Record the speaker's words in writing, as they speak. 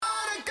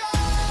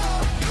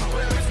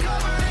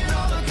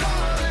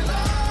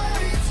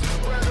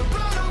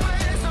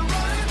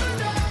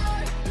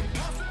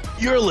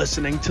You're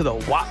listening to the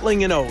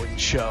Watling and Owen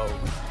Show.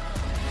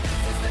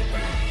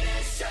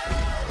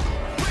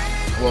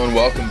 Hello and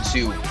welcome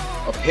to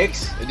a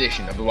picks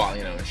edition of the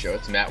Watling and Owen Show.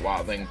 It's Matt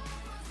Watling,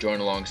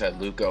 joined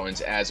alongside Luke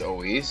Owens as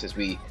always, as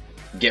we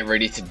get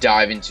ready to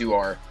dive into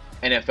our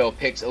NFL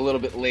picks a little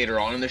bit later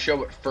on in the show.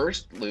 But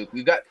first, Luke,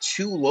 we've got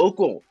two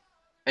local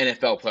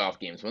NFL playoff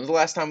games. When's the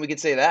last time we could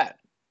say that?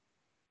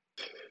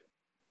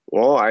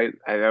 Well, I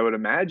would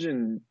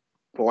imagine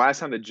the last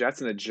time the Jets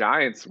and the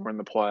Giants were in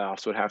the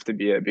playoffs would have to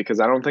be it, because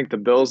I don't think the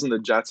Bills and the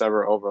Jets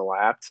ever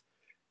overlapped.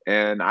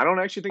 And I don't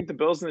actually think the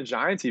Bills and the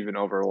Giants even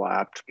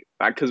overlapped.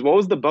 Because what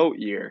was the boat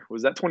year?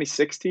 Was that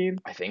 2016?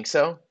 I think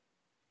so.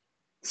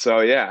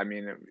 So, yeah, I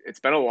mean, it's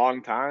been a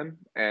long time,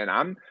 and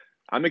I'm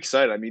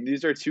excited. I mean,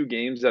 these are two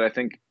games that I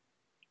think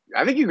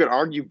you could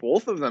argue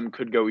both of them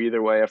could go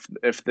either way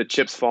if the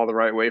chips fall the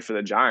right way for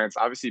the Giants.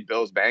 Obviously,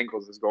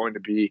 Bills-Bengals is going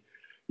to be,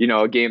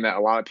 a game that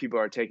a lot of people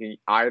are taking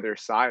either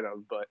side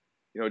of. But,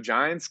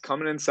 Giants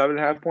coming in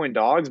 7.5-point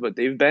dogs, but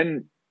they've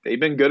been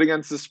good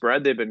against the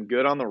spread. They've been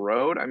good on the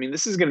road. I mean,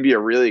 this is going to be a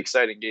really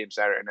exciting game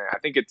Saturday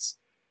night.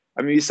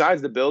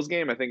 Besides the Bills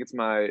game, I think it's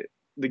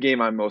the game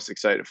I'm most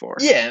excited for.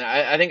 Yeah, and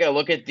I think I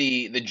look at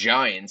the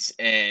Giants,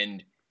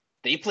 and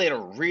they played a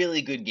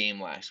really good game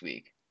last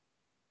week.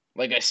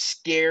 Like a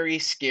scary,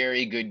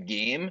 scary good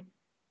game.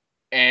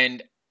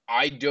 And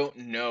I don't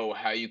know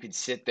how you could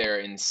sit there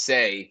and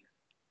say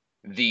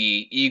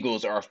the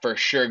Eagles are for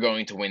sure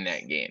going to win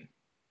that game.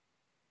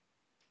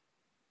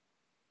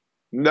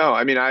 No,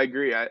 I mean, I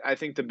agree. I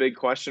think the big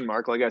question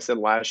mark, like I said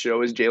last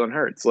show, is Jalen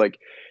Hurts. Like,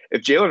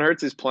 if Jalen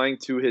Hurts is playing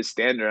to his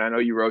standard, I know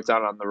you wrote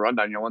down on the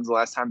rundown, when's the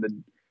last time the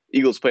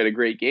Eagles played a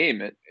great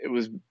game? It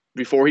was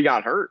before he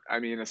got hurt. I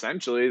mean,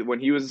 essentially, when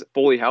he was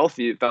fully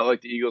healthy, it felt like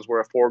the Eagles were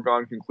a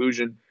foregone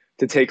conclusion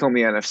to take home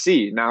the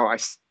NFC. Now, I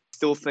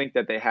still think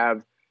that they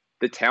have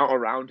the talent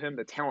around him,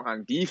 the talent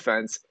on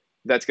defense,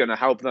 that's going to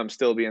help them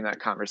still be in that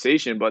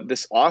conversation. But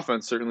this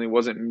offense certainly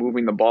wasn't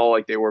moving the ball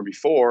like they were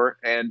before.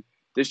 And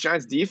this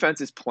Giants defense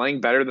is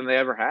playing better than they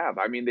ever have.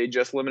 I mean, they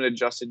just limited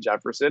Justin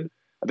Jefferson.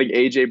 I think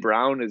A.J.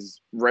 Brown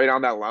is right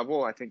on that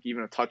level. I think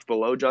even a touch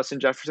below Justin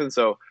Jefferson.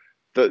 So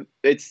the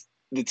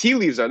tea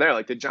leaves are there.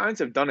 Like, the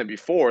Giants have done it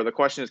before. The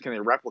question is, can they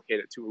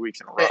replicate it 2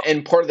 weeks in a row?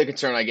 And part of the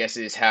concern, I guess,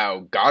 is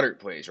how Goddard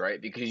plays, right?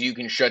 Because you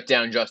can shut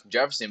down Justin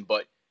Jefferson,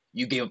 but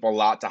you gave up a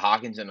lot to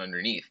Hockenson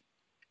underneath.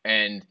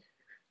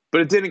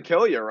 But it didn't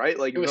kill you, right?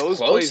 Like, those close,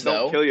 plays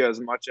though. don't kill you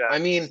as much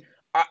as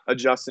a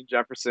Justin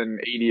Jefferson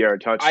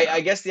 80-yard touchdown.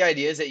 I guess the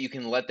idea is that you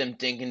can let them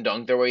dink and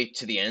dunk their way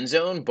to the end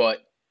zone, but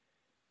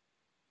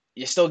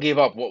you still gave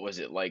up, what was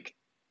it, like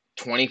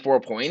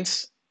 24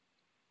 points?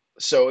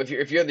 So if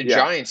you're the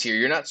Giants here,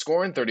 you're not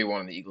scoring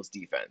 31 on the Eagles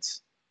defense.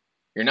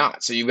 You're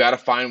not. So you've got to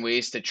find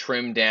ways to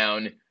trim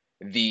down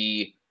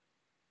the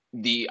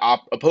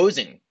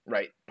opposing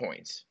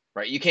points,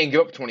 right? You can't give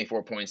up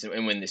 24 points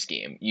and win this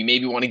game. You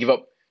maybe want to give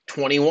up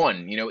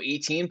 21,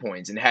 18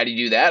 points. And how do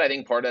you do that? I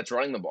think part of that's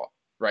running the ball,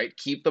 right?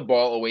 Keep the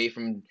ball away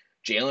from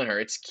Jalen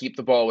Hurts. Keep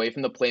the ball away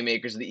from the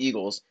playmakers of the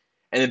Eagles.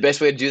 And the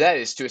best way to do that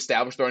is to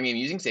establish the running game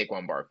using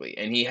Saquon Barkley.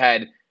 And he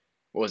had,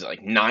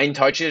 9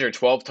 touches or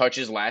 12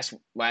 touches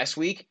last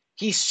week?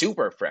 He's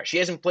super fresh. He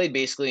hasn't played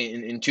basically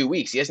in 2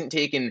 weeks. He hasn't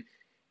taken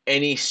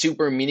any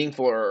super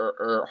meaningful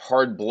or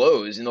hard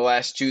blows in the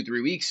last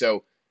 2-3 weeks.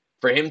 So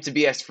for him to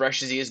be as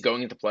fresh as he is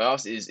going into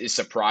playoffs is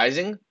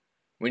surprising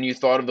when you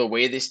thought of the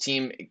way this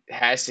team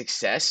has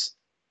success,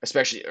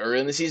 especially early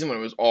in the season when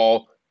it was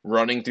all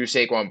running through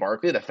Saquon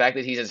Barkley. The fact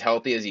that he's as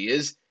healthy as he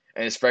is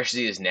and as fresh as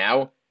he is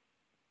now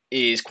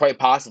is quite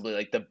possibly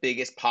like the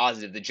biggest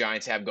positive the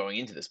Giants have going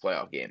into this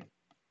playoff game.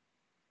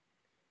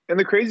 And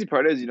the crazy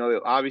part is,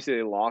 obviously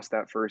they lost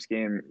that first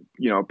game,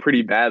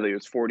 pretty badly. It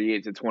was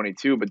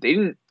 48-22, but they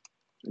didn't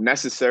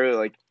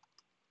necessarily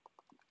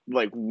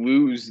like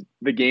lose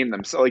the game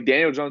themselves. Like,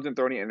 Daniel Jones didn't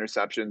throw any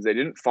interceptions. They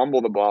didn't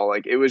fumble the ball.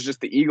 Like, it was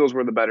just the Eagles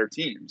were the better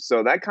team.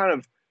 So that kind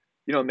of,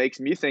 makes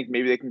me think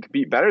maybe they can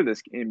compete better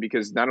this game,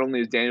 because not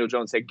only is Daniel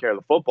Jones taking care of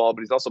the football,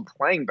 but he's also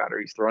playing better.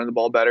 He's throwing the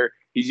ball better.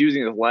 He's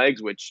using his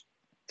legs, which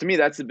to me,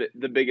 that's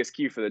the biggest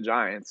key for the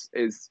Giants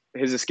is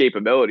his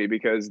escapability,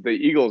 because the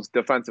Eagles'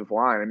 defensive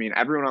line, I mean,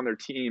 everyone on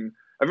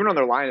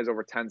their line is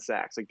over 10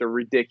 sacks. Like, they're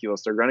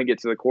ridiculous. They're going to get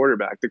to the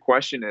quarterback. The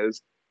question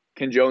is,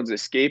 can Jones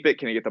escape it?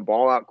 Can he get the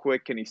ball out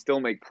quick? Can he still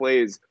make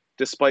plays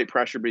despite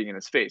pressure being in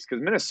his face?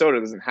 Because Minnesota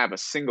doesn't have a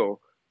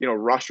single,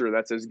 rusher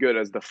that's as good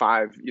as the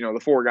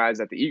 4 guys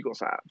that the Eagles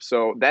have.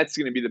 So that's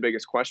going to be the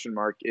biggest question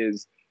mark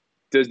is,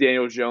 does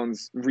Daniel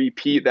Jones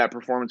repeat that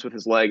performance with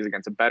his legs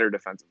against a better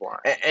defensive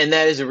line? And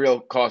that is a real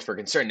cause for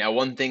concern. Now,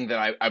 one thing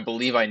that I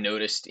believe I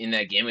noticed in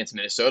that game against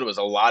Minnesota was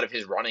a lot of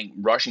his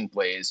rushing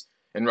plays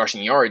and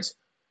rushing yards,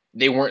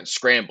 they weren't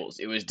scrambles.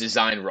 It was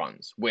designed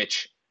runs,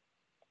 which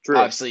True.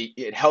 Obviously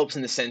it helps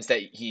in the sense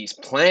that he's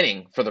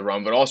planning for the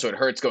run, but also it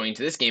hurts going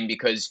into this game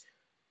because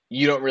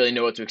you don't really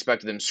know what to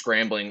expect of them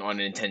scrambling on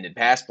an intended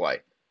pass play.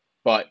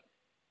 But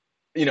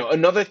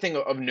another thing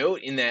of note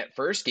in that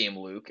first game,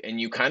 Luke,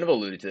 and you kind of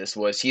alluded to this,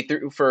 was he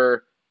threw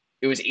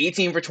it was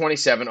 18 for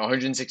 27,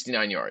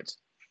 169 yards.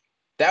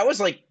 that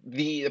was like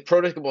the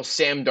prototypical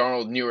Sam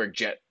Darnold New York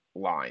Jet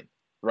line,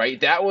 right?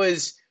 That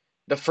was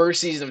the first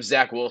season of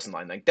Zach Wilson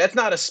line. Like, that's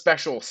not a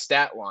special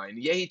stat line.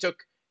 Yeah, he took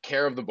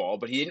care of the ball,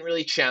 but he didn't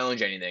really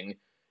challenge anything.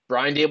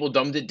 Brian Dable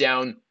dumbed it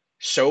down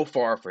so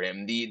far for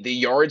him. The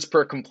yards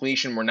per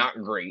completion were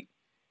not great.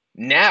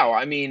 Now,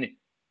 I mean,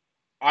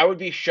 I would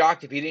be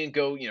shocked if he didn't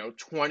go,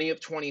 20 of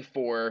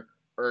 24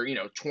 or,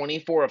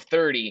 24 of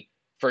 30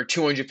 for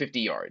 250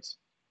 yards.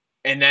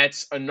 And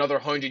that's another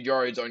 100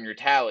 yards on your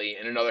tally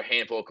and another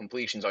handful of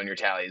completions on your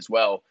tally as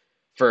well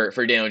for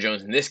Daniel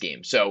Jones in this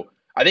game. So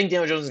I think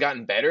Daniel Jones has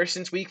gotten better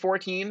since week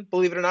 14,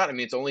 believe it or not. I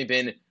mean, it's only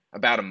been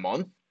about a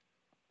month,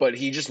 but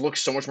he just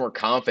looks so much more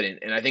confident.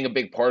 And I think a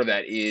big part of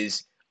that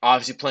is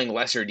obviously playing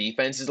lesser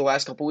defenses the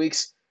last couple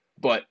weeks.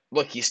 But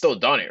look, he's still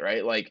done it,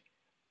 right? Like,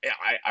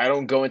 I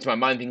don't go into my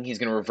mind thinking he's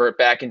going to revert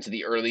back into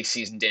the early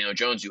season Daniel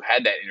Jones who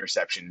had that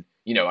interception.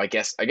 I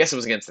guess it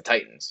was against the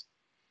Titans.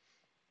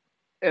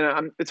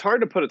 And it's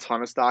hard to put a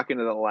ton of stock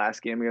into the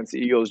last game against the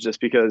Eagles just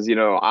because,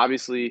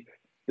 obviously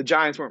the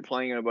Giants weren't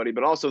playing anybody,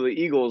 but also the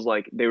Eagles,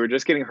 like, they were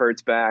just getting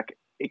Hurts back.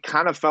 It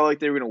kind of felt like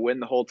they were going to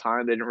win the whole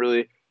time.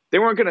 They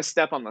weren't going to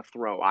step on the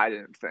throw, I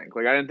didn't think.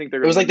 Like, I didn't think they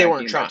were going to win that they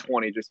weren't game trying, by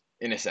 20. Just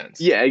in a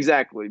sense. Yeah,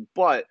 exactly.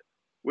 But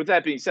with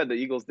that being said, the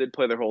Eagles did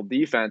play their whole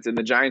defense, and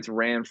the Giants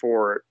ran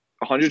for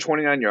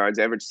 129 yards,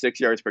 averaged 6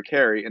 yards per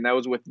carry, and that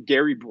was with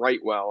Gary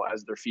Brightwell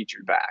as their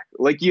featured back.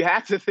 Like, you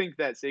have to think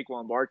that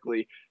Saquon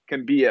Barkley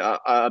can be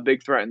a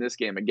big threat in this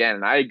game again,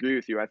 and I agree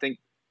with you. I think,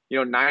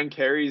 9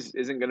 carries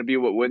isn't going to be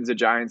what wins the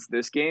Giants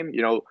this game.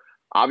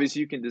 Obviously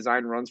you can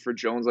design runs for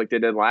Jones like they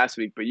did last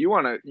week, but you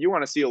want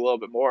to see a little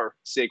bit more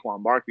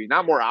Saquon Barkley,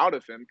 not more out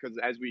of him, because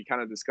as we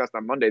kind of discussed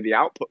on Monday, the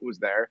output was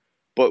there,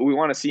 but we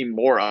want to see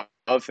more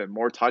of him,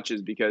 more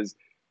touches, because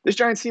this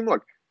Giants team,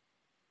 look,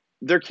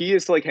 their key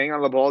is to like hang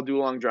on the ball, do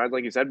long drives,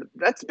 like you said. But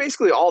that's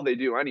basically all they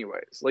do,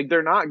 anyways. Like,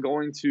 they're not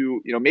going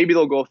to, maybe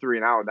they'll go 3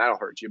 and out, and that'll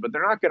hurt you. But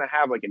they're not going to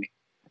have like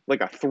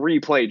a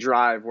 3-play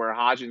drive where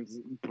Hodgins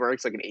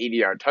breaks like an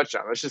 80-yard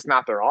touchdown. That's just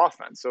not their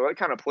offense. So that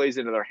kind of plays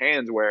into their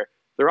hands, where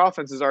their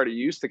offense is already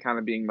used to kind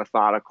of being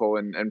methodical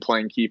and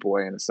playing keep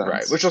away in a sense.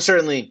 Right, which will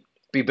certainly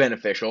be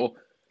beneficial.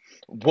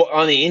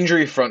 On the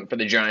injury front for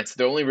the Giants,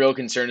 the only real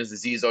concern is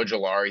Azeez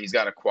Ojulari. He's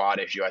got a quad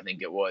issue, I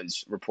think it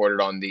was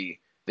reported on the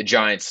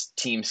Giants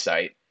team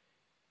site.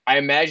 I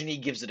imagine he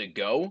gives it a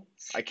go.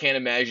 I can't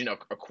imagine a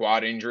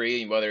quad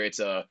injury, whether it's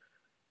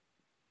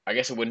I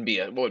guess it wouldn't be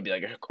what would be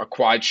like a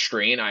quad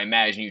strain. I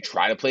imagine you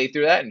try to play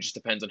through that, and it just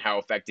depends on how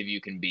effective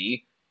you can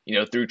be,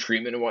 through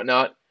treatment and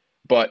whatnot.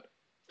 But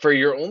for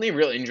your only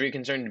real injury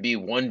concern to be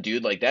one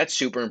dude, like, that's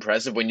super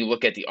impressive when you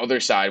look at the other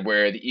side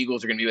where the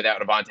Eagles are going to be without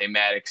Avonte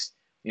Maddox.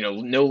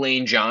 No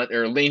Lane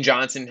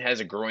Johnson has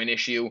a groin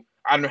issue.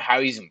 I don't know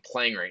how he's even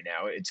playing right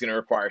now. It's going to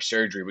require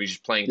surgery, but he's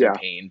just playing through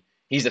pain.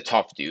 He's a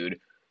tough dude,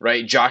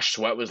 right? Josh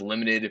Sweat was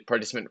limited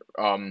participant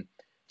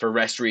for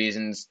rest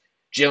reasons.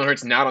 Jalen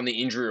Hurts not on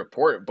the injury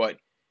report, but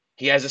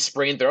he has a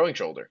sprained throwing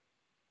shoulder.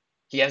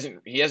 He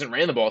hasn't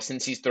ran the ball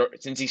since he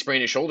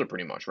sprained his shoulder,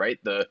 pretty much, right?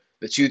 The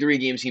 2-3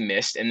 games he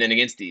missed, and then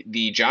against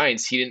the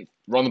Giants, he didn't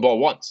run the ball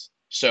once.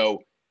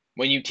 So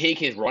when you take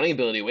his running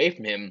ability away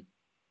from him,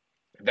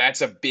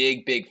 that's a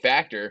big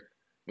factor.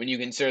 When you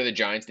consider the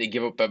Giants, they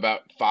give up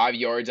about 5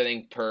 yards, I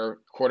think, per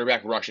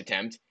quarterback rush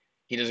attempt.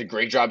 He does a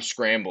great job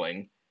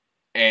scrambling,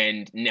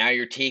 and now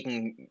you're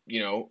taking,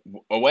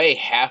 away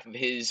half of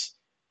his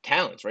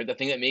talents, right? The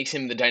thing that makes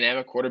him the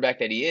dynamic quarterback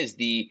that he is,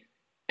 the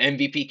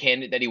MVP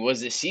candidate that he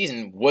was this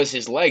season, was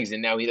his legs,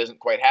 and now he doesn't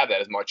quite have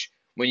that as much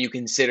when you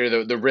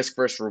consider the risk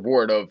versus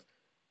reward of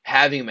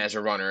having him as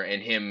a runner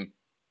and him,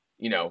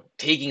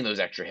 taking those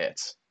extra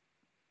hits.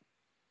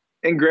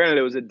 And granted,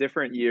 it was a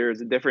different year, it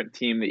was a different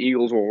team. The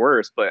Eagles were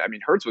worse, but I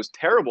mean, Hurts was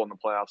terrible in the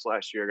playoffs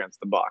last year against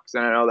the Bucs.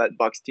 And I know that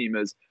Bucs team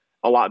is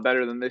a lot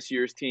better than this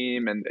year's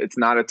team, and it's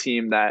not a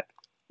team that,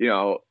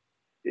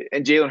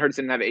 and Jalen Hurts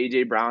didn't have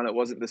A.J. Brown. It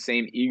wasn't the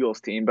same Eagles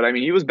team. But, I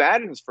mean, he was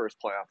bad in his first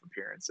playoff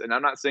appearance. And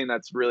I'm not saying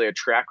that's really a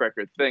track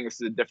record thing. This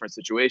is a different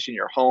situation.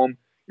 You're home.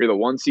 You're the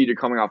 1 seed. You're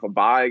coming off a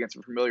bye against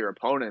a familiar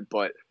opponent.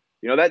 But,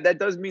 that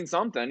does mean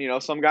something.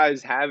 Some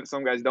guys have it,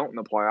 some guys don't in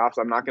the playoffs.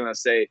 I'm not going to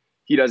say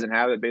he doesn't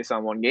have it based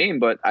on one game.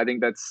 But I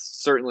think that's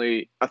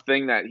certainly a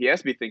thing that he has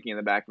to be thinking in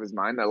the back of his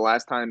mind, that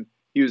last time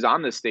he was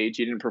on this stage,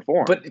 he didn't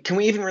perform. But can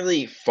we even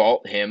really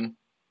fault him?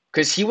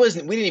 Because we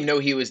didn't even know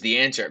he was the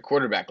answer at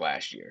quarterback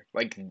last year.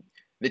 Like,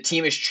 the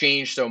team has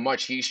changed so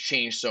much. He's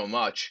changed so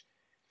much.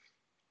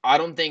 I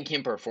don't think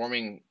him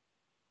performing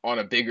on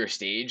a bigger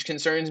stage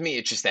concerns me.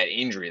 It's just that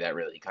injury that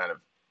really kind of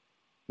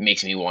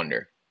makes me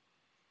wonder.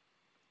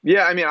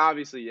 Yeah, I mean,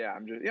 obviously, yeah.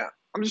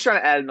 I'm just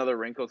trying to add another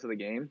wrinkle to the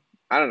game.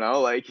 I don't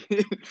know, like,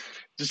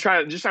 just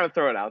trying to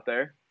throw it out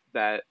there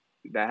that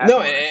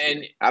no,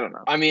 and I don't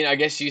know. I mean, I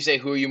guess you say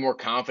who are you more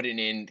confident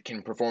in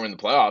can perform in the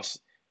playoffs?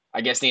 I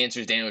guess the answer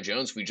is Daniel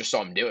Jones. We just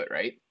saw him do it,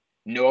 right?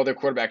 No other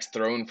quarterback's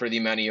thrown for the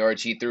amount of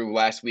yards he threw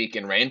last week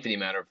and ran for the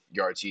amount of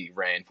yards he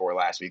ran for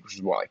last week, which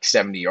is like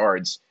 70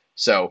 yards.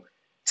 So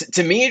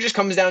to me, it just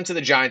comes down to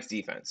the Giants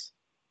defense.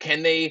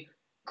 Can they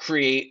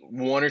create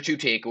 1 or 2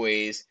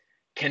 takeaways?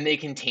 can they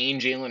contain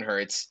Jalen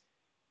Hurts,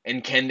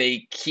 and can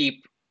they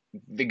keep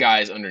the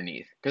guys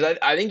underneath? Because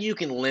I think you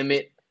can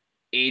limit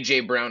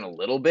A.J. Brown a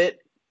little bit,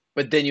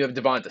 but then you have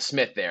Devonta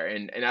Smith there,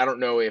 and I don't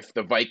know if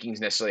the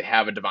Vikings necessarily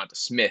have a Devonta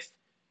Smith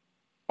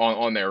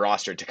on their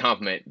roster to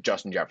complement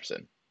Justin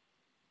Jefferson.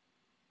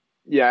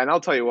 Yeah, and I'll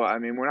tell you what, I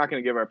mean, we're not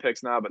going to give our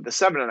picks now, but the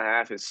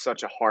 7.5 is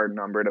such a hard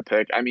number to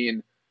pick. I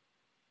mean,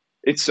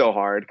 it's so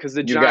hard because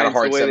the You got a Giants, the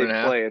hard way they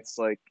 7.5? play, it's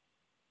like,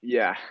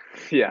 yeah,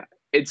 yeah.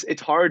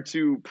 It's hard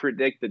to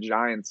predict the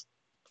Giants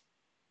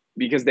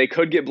because they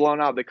could get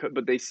blown out. They could,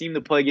 but they seem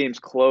to play games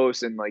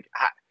close. And like,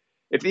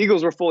 if the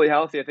Eagles were fully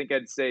healthy, I think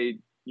I'd say,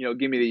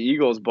 give me the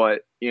Eagles.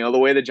 But the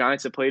way the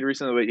Giants have played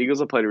recently, the way the Eagles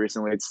have played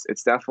recently,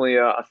 it's definitely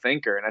a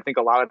thinker. And I think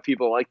a lot of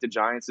people like the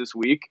Giants this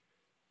week.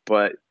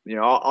 But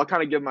I'll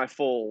kind of give my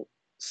full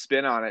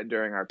spin on it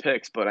during our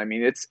picks. But I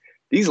mean, it's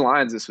these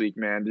lines this week,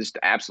 man, just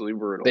absolutely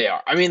brutal. They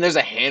are. I mean, there's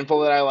a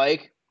handful that I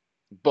like,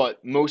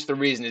 but most of the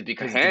reason is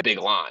because it's a big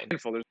line.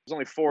 Handful. There's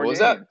only 4 What was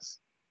games.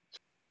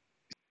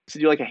 that? So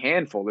you like a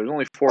handful. There's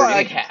only 4 Well, games. I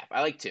like half.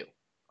 I like 2.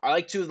 I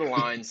like 2 of the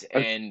lines,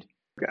 and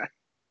Okay.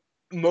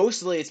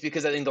 mostly it's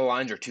because I think the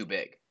lines are too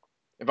big,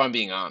 if I'm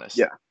being honest.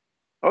 Yeah.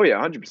 Oh yeah,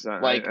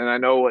 100%. Like- And I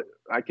know what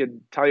I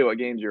could tell you what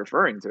games you're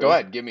referring to. Go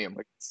ahead, give me them.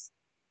 Like,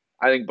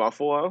 I think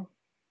Buffalo,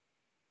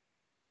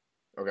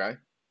 Okay.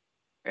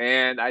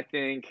 and I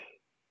think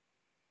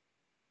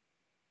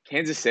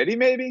Kansas City,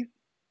 maybe.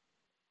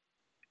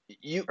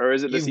 Or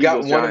is it this You've got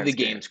Eagles one of the Giants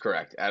game? games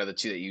correct out of the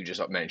 2 that you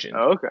just mentioned.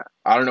 Oh, okay.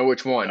 I don't know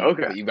which one,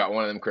 Okay. but you've got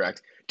one of them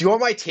correct. Do you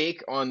want my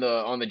take on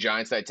the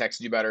Giants that I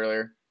texted you about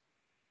earlier?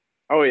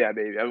 Oh yeah,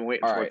 baby. I've been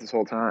waiting All for right. it this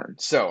whole time.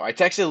 So I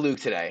texted Luke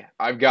today.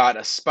 I've got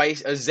a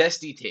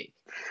zesty take.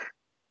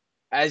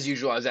 As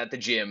usual, I was at the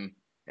gym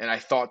and I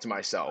thought to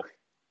myself,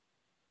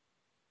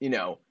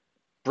 not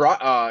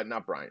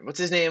Brian. What's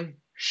his name?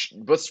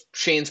 What's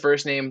Shane's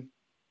first name?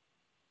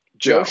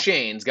 Joe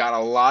Shane's got a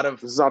lot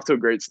of. This is off to a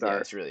great Yeah, start.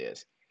 this really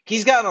is.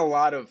 He's gotten a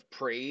lot of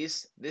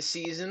praise this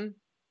season.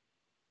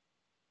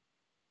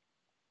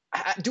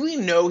 Do we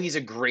know he's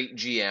a great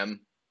GM?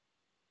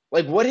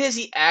 Like, what has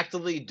he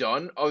actively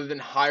done other than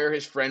hire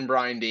his friend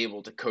Brian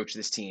Dable to coach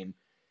this team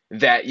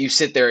that you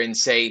sit there and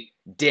say,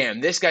 damn,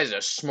 this guy's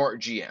a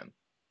smart GM?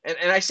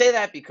 And I say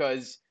that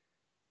because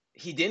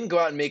he didn't go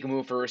out and make a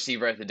move for a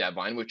receiver at the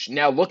deadline, which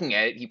now looking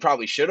at it, he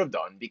probably should have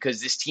done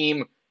because this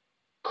team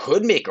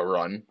could make a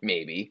run,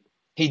 maybe.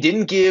 He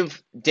didn't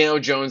give Daniel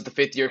Jones the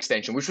 5th-year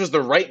extension, which was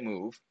the right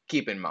move,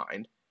 keep in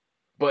mind.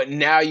 But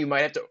now you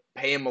might have to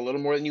pay him a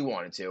little more than you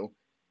wanted to.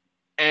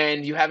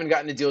 And you haven't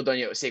gotten the deal done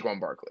yet with Saquon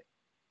Barkley.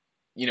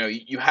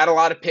 You had a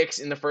lot of picks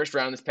in the first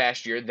round this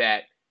past year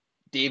that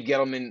Dave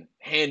Gettleman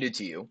handed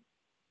to you,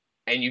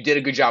 and you did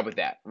a good job with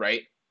that,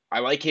 right? I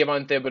like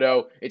Kayvon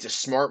Thibodeau. It's a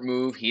smart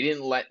move. He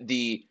didn't let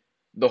the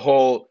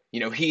whole,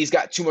 he's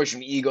got too much of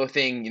an ego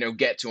thing,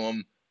 get to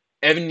him.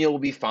 Evan Neal will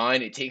be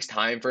fine. It takes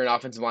time for an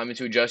offensive lineman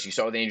to adjust. You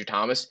saw with Andrew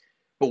Thomas.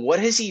 But what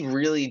has he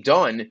really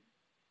done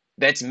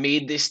that's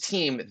made this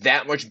team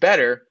that much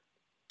better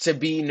to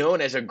be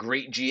known as a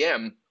great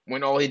GM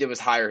when all he did was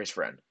hire his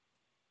friend?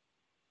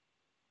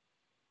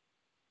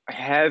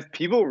 Have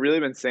people really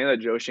been saying that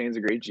Joe Shane's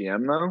a great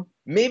GM, though?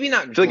 Maybe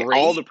not I feel great. like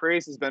all the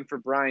praise has been for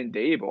Brian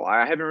Dable.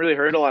 I haven't really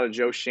heard a lot of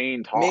Joe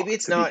Shane talk. Maybe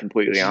it's to not be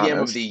completely GM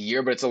honest. of the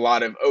year, but it's a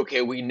lot of,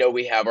 okay, we know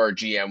we have our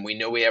GM. We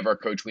know we have our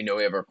coach. We know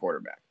we have our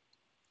quarterback.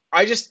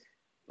 I just,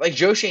 like,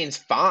 Joe Shane's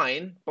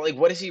fine, but, like,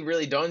 what has he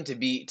really done to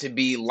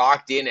be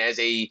locked in as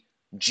a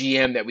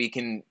GM that we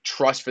can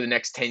trust for the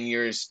next 10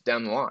 years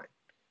down the line?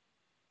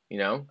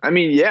 I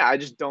mean, yeah, I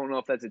just don't know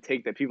if that's a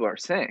take that people are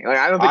saying. Like,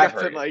 I don't think I've I've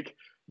heard been, it. like,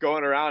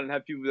 going around and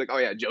have people be like, oh,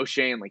 yeah, Joe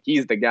Shane, like,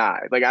 he's the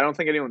guy. Like, I don't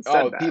think anyone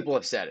said that. People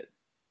have said it.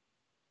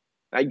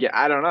 I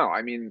don't know.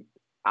 I mean,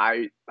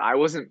 I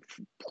wasn't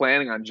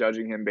planning on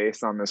judging him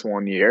based on this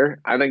 1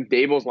 year. I think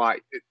Dable's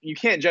like, you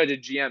can't judge a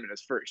GM in his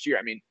first year.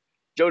 I mean,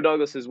 Joe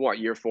Douglas is what,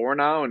 year 4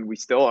 now, and we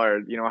still are,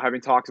 having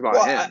talks about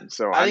him.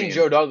 So I think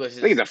Joe Douglas is.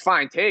 I think it's a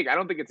fine take. I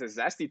don't think it's a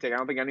zesty take. I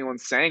don't think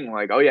anyone's saying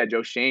like, oh yeah,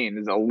 Joe Shane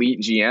is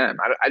elite GM.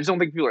 I just don't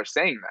think people are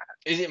saying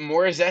that. Is it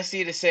more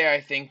zesty to say I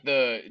think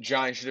the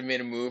Giants should have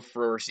made a move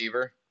for a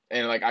receiver,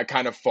 and like I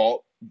kind of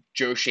fault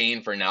Joe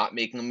Shane for not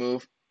making the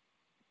move?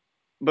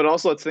 But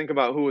also, let's think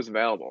about who was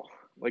available.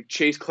 Like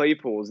Chase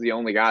Claypool was the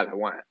only guy that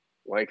went.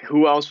 Like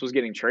who else was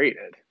getting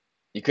traded?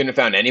 You couldn't have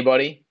found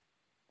anybody.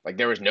 Like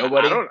there was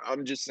nobody.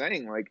 I'm just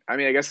saying. Like I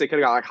mean, I guess they could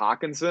have got like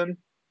Hawkinson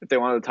if they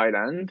wanted a tight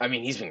end. I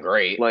mean, he's been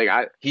great. Like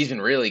he's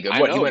been really good. I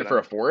What know, he went for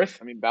a 4th?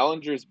 I mean,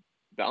 Bellinger's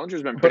been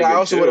pretty But I good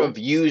also too. would have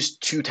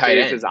used 2 tight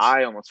ends. His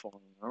eye almost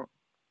falling out.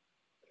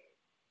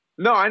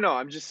 No, I know.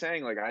 I'm just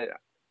saying. Like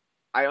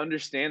I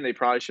understand they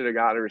probably should have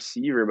got a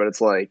receiver, but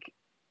it's like,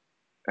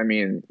 I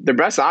mean, their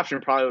best option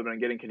probably would have been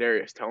getting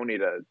Kadarius Toney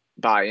to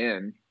buy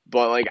in.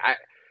 But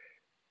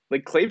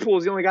like Claypool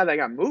was the only guy that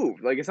got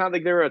moved. Like it's not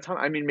like there were a ton.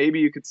 I mean, maybe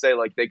you could say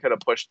like they could have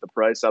pushed the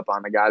price up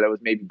on a guy that was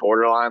maybe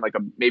borderline, like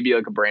maybe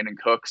a Brandon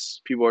Cooks.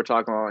 People are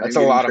talking about that's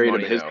a lot of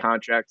money. His though.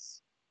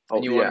 contracts.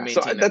 And you want to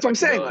maintain that's what I'm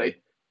saying. flexibility.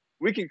 Like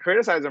we can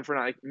criticize them for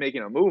not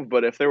making a move,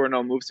 but if there were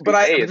no moves to be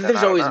made,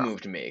 there's always a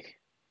move to make.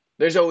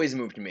 There's always a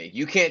move to make.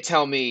 You can't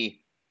tell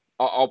me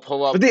I'll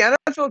pull up. But the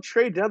NFL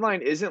trade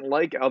deadline isn't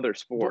like other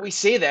But we sports.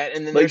 say that,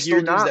 and then Like there's still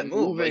you're dudes not that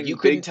move. Like you moving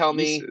couldn't big tell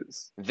me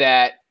pieces.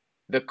 that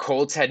the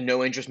Colts had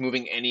no interest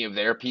moving any of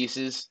their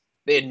pieces.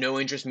 They had no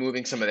interest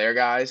moving some of their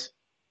guys.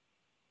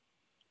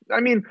 I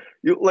mean,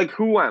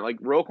 who went? Like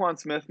Roquan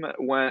Smith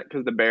went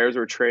because the Bears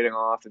were trading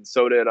off, and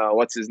so did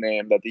what's his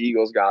name that the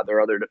Eagles got, their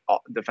other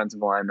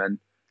defensive lineman,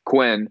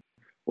 Quinn.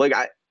 Like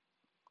I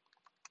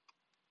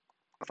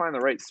find the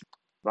right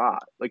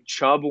spot. Like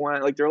Chubb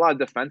went. Like there are a lot of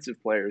defensive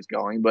players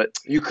going, but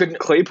You couldn't.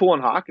 Claypool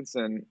and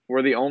Hawkinson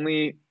were the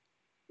only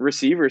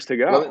receivers to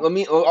go. Let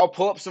me. I'll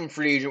pull up some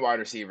free agent wide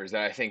receivers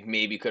that I think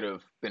maybe could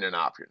have been an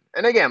option.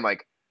 And again,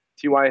 like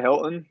T.Y.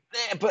 Hilton.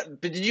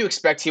 but did you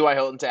expect T.Y.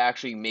 Hilton to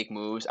actually make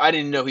moves? I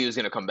didn't know he was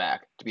going to come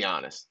back, to be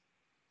honest.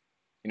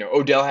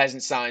 Odell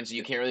hasn't signed, so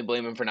you can't really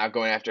blame him for not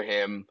going after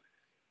him.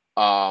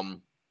 Wow,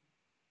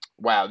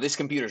 this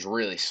computer's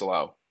really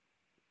slow.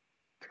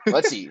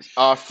 Let's see.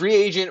 Free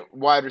agent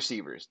wide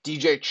receivers.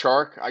 DJ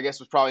Chark, I guess,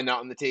 was probably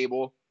not on the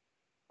table.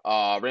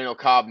 Randall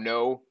Cobb,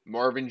 no.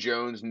 Marvin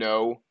Jones,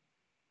 no.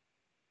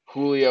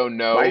 Julio,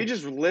 no. Why are you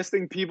just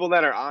listing people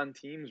that are on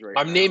teams right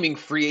now? I'm naming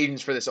free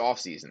agents for this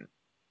offseason.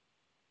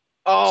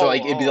 Oh, so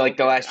it'd be like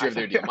the okay. last year of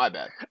their deal. My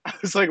bad. I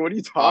was like, what are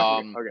you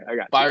talking? Okay, I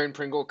got you. Byron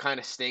Pringle kind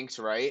of stinks,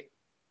 right?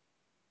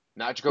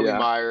 Not Jacoby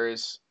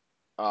Myers.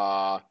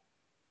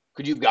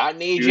 Could you have gotten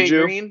AJ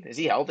Juju? Green? Is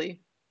he healthy?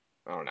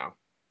 I don't know.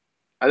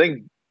 I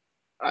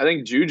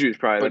think Juju's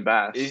probably the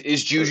best.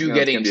 Is Juju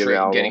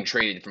getting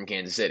traded from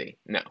Kansas City?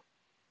 No.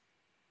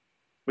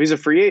 He's a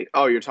free agent.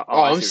 Oh, you're talking.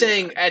 I'm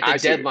saying at the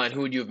deadline,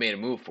 who would you have made a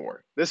move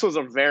for? This was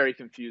a very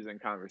confusing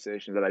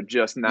conversation that I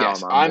just now.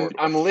 Yes,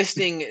 I'm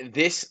listing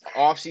this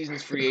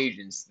offseason's free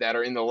agents that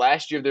are in the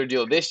last year of their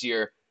deal this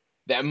year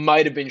that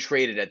might have been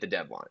traded at the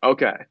deadline.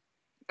 Okay,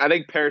 I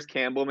think Paris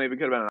Campbell maybe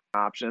could have been an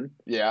option.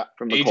 Yeah,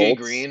 from the AJ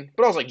Colts. Green,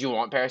 but I was like, do you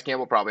want Paris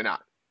Campbell? Probably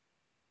not.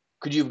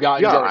 Could you have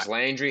gotten Jarvis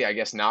Landry? I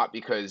guess not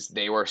because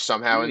they were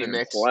somehow in the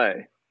mix.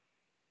 Play.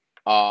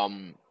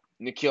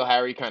 N'Keal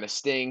Harry kind of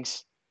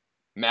stinks.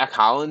 Mac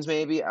Hollins,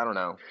 maybe? I don't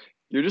know.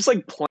 You're just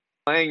like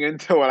playing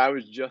into what I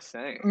was just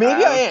saying.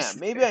 Maybe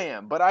I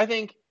am. But I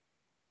think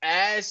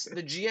as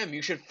the GM,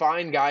 you should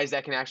find guys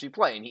that can actually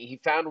play. And he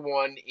found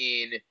one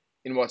in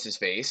what's his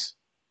face?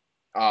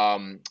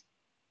 In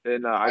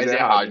Isaiah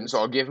Hodgins. So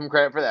I'll give him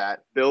credit for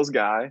that. Bills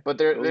guy. But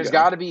there's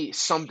got to be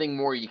something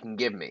more you can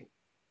give me.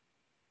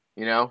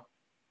 You know?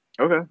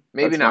 Okay.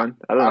 Maybe not. Fine.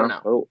 I don't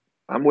know. Oh,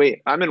 I'm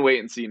in wait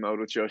and see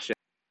mode with Joe Shea.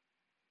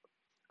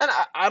 And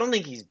I don't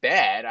think he's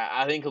bad.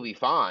 I think he'll be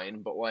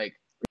fine. But like,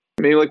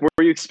 I mean, like,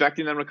 were you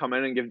expecting them to come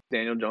in and give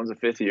Daniel Jones a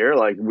 5th year?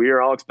 Like, we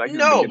are all expecting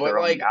them to get their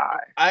own guy.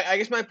 I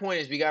guess my point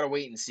is we got to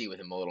wait and see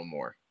with him a little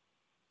more.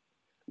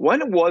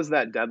 When was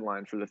that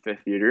deadline for the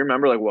 5th year? Do you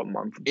remember like what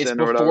month it's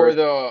before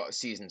the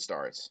season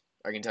starts.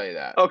 I can tell you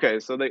that. Okay,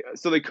 so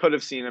they could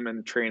have seen him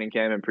in training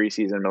camp and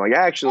preseason, but like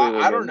actually,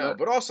 I don't know.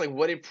 But also, like,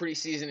 what did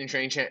preseason and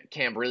training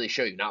camp really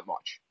show you? Not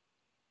much.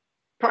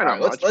 Probably not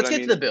much. Let's get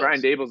to the Bills.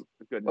 Brian Daboll's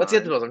a good. Let's get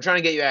to the Bills. I'm trying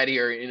to get you out of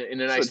here in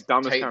a nice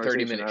tight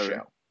 30-minute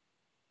show.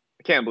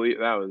 I can't believe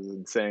that was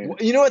insane. Well,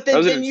 you know what?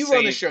 Then you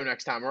run the show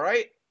next time, all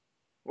right?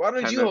 Why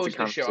don't you host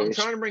the show? I'm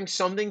trying to bring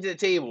something to the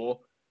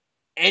table,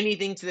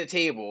 anything to the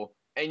table,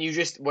 and you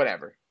just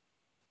whatever.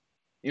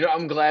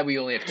 I'm glad we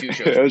only have 2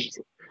 shows.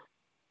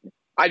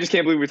 I just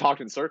can't believe we talked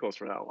in circles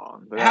for that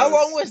long. How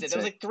long was it? That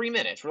was like 3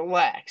 minutes.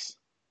 Relax.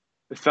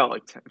 It felt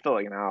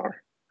like an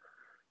hour.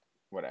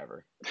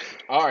 Whatever.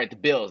 All right, the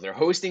Bills. They're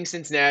hosting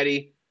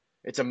Cincinnati.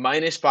 It's a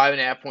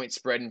 -5.5 point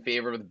spread in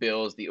favor of the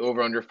Bills. The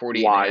over/under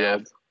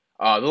 48.5.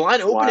 The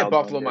line opened at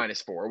Buffalo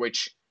 -4,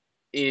 which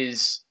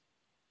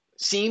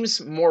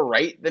seems more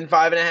right than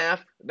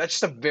 5.5. That's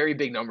just a very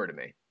big number to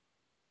me.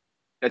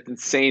 That's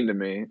insane to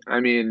me.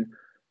 I mean,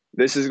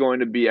 this is going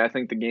to be, I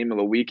think, the game of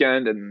the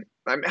weekend, and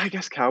I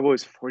guess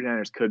Cowboys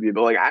 49ers could be,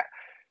 but like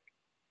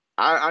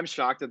I'm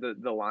shocked that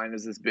the line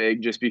is this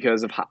big just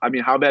because of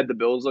how bad the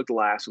Bills looked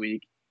last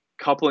week.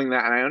 Coupling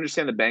that, and I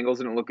understand the Bengals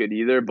didn't look good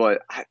either,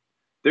 but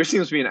there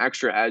seems to be an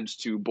extra edge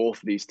to both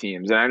of these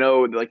teams. And I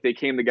know like they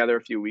came together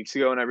a few weeks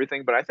ago and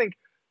everything, but I think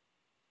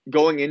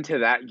going into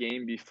that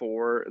game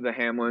before the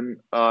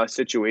Hamlin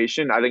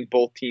situation, I think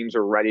both teams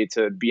are ready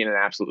to be in an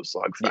absolute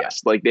slugfest. Yeah.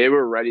 Like they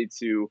were ready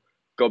to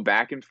go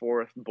back and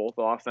forth, both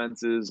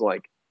offenses,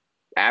 like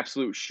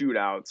absolute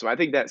shootout. So I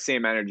think that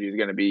same energy is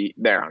going to be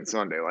there on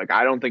Sunday. Like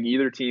I don't think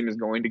either team is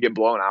going to get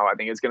blown out. I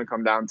think it's going to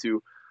come down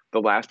to the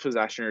last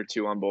possession or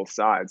two on both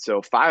sides.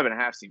 So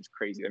 5.5 seems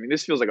crazy. I mean,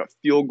 this feels like a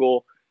field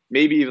goal,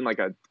 maybe even like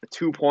a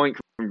 2-point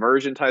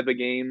conversion type of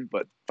game,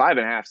 but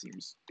 5.5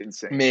 seems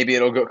insane. Maybe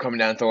it'll come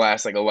down to the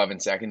last like 11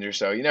 seconds or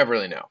so. You never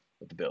really know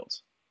with the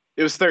Bills.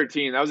 It was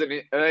 13. That was it,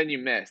 and then you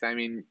missed. I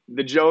mean,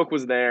 the joke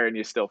was there, and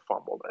you still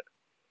fumbled it.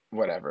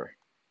 Whatever.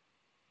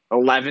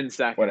 11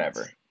 seconds.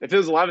 Whatever. If it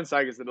was 11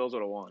 seconds, the Bills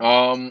would have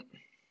won.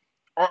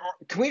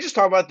 Can we just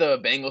talk about the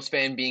Bengals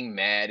fan being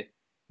mad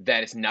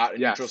that it's not a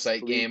neutral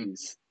site game?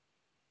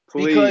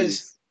 Please.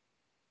 Because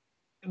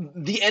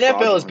the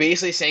NFL is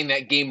basically saying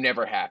that game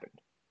never happened.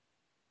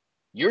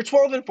 You're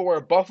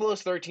 12-4.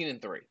 Buffalo's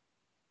 13-3.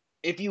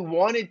 If you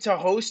wanted to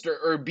host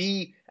or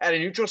be at a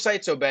neutral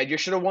site so bad, you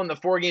should have won the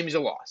 4 games you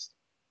lost.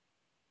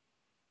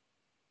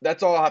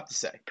 That's all I have to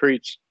say.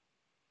 Preach.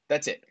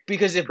 That's it.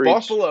 Because if Preach.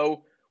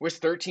 Buffalo was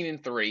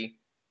 13-3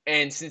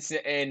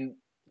 and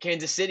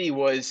Kansas City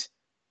was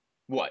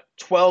what,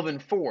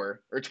 12-4 or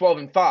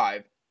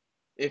 12-5,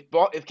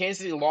 if Kansas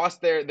City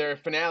lost their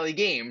finale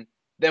game,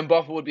 then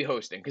Buffalo would be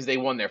hosting because they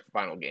won their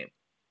final game.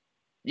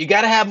 You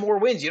got to have more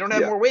wins. You don't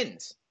have Yeah. more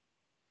wins.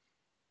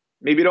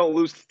 Maybe don't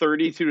lose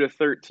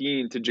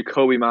 32-13 to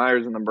Jacoby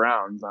Myers and the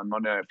Browns on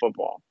Monday Night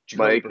Football.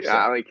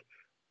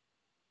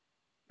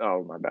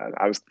 Oh, my bad.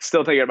 I was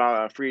still thinking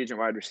about free agent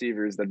wide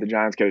receivers that the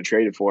Giants could have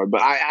traded for.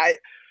 But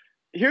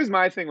here's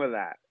my thing with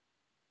that.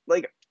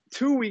 Like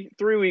 3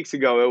 weeks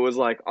ago, it was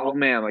like, oh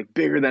man, like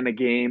bigger than a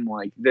game,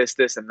 like this,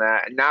 and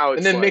that. And now it's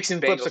And then like mix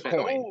and flips a Bengals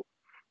fans, coin. oh,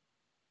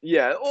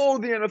 yeah, oh,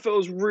 the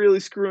NFL is really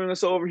screwing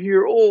us over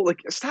here. Oh,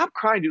 like stop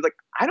crying, dude. Like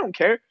I don't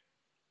care.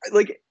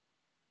 Like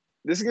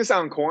this is gonna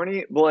sound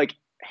corny, but like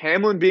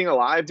Hamlin being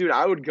alive, dude,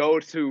 I would go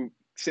to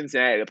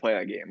Cincinnati to play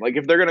that game. Like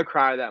if they're gonna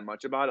cry that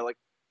much about it, like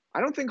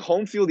I don't think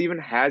home field even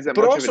has that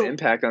But much of also, an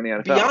impact on the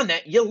NFL. beyond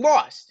that, you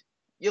lost.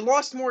 You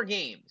lost more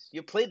games.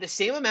 You played the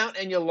same amount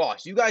and you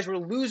lost. You guys were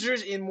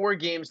losers in more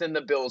games than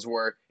the Bills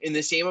were in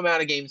the same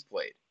amount of games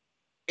played.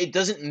 It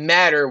doesn't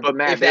matter But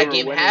Matt, if they that were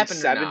game winning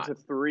happened or not.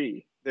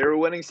 7-3. They were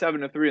winning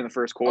 7-3 in the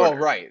first quarter. Oh,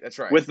 right. That's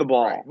right. With the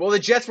ball. Right. Well, the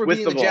Jets were With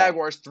beating the the ball.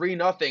 Jaguars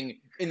 3-0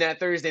 in that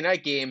Thursday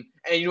night game.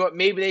 And you know what?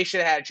 Maybe they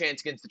should have had a chance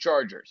against the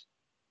Chargers.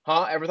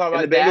 Huh? Ever thought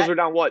about And the Bengals that? were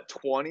down, what,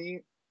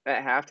 20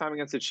 at halftime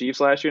against the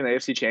Chiefs last year in the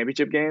AFC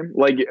Championship game?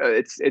 Like,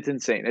 it's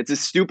insane. It's a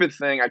stupid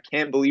thing. I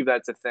can't believe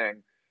that's a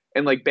thing.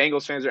 And, like,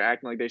 Bengals fans are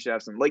acting like they should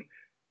have some. Like,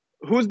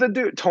 who's the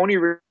dude? Tony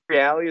Reale,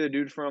 the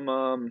dude from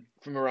Around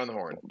the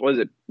Horn. what is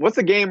it? What's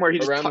the game where he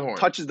just Around the Horn.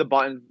 touches the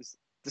button,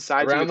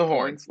 decides Around who the gets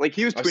Horn. points? Like,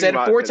 he was tweeting I've said it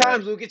about 4 today.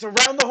 times, Luke. It's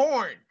Around the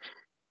Horn.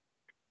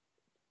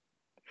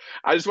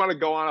 I just want to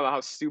go on about how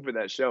stupid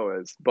that show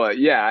is. But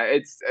yeah,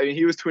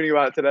 he was tweeting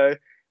about it today.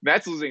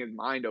 Matt's losing his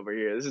mind over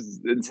here. This is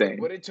insane.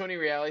 What did Tony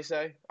Reale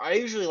say? I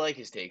usually like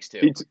his takes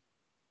too.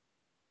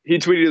 He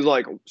tweeted, "Is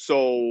like,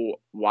 so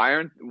why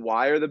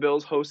are the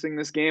Bills hosting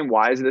this game?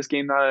 Why is this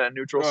game not at a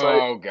neutral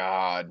site?" Oh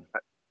God.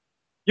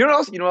 You know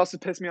what else has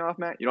pissed me off,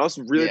 Matt? You know what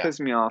else really pissed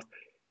me off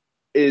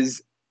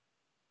is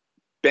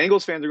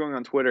Bengals fans are going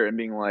on Twitter and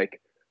being like,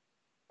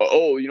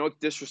 "Oh, you know what's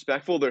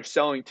disrespectful? They're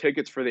selling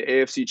tickets for the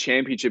AFC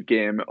Championship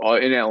game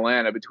in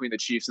Atlanta between the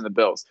Chiefs and the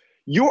Bills.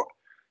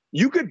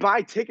 You could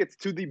buy tickets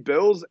to the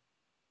Bills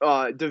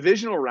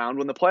divisional round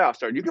when the playoffs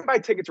start. You can buy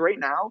tickets right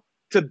now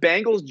to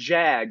Bengals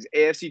Jags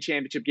AFC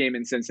Championship game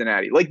in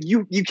Cincinnati. Like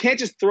you can't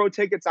just throw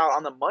tickets out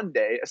on the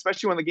Monday,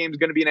 especially when the game is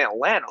going to be in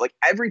Atlanta. Like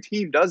every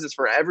team does this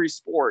for every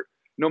sport,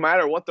 no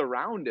matter what the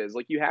round is.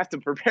 Like you have to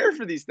prepare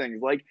for these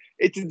things. Like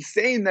it's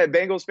insane that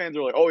Bengals fans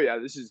are like, oh yeah,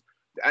 this is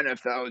the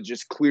NFL is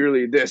just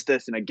clearly this,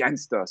 and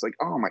against us. Like,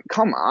 oh my,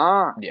 come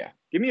on. Yeah.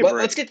 Give me a break.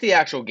 Let's get to the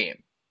actual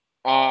game.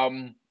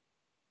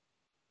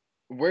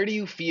 Where do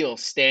you feel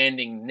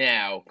standing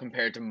now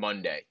compared to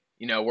Monday?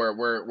 You know, we're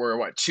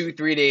what,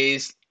 2-3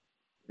 days,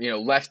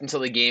 left until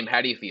the game.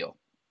 How do you feel?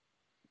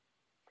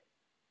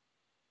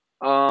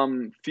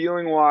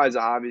 Feeling wise,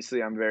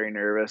 obviously I'm very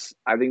nervous.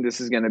 I think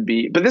this is gonna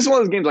be, but this is one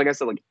of those games, like I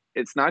said, like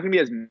it's not gonna be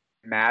as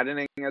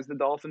maddening as the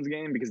Dolphins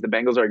game because the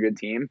Bengals are a good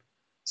team.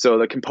 So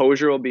the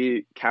composure will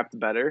be kept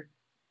better.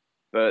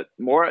 But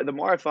the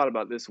more I've thought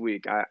about this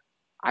week,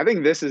 I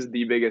think this is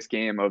the biggest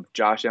game of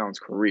Josh Allen's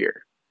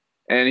career.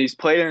 And he's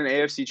played in an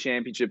AFC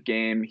Championship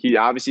game. He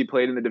obviously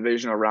played in the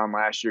divisional round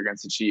last year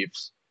against the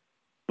Chiefs.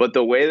 But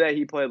the way that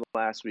he played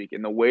last week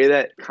and the way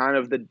that kind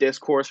of the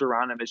discourse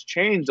around him has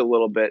changed a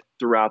little bit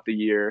throughout the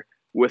year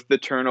with the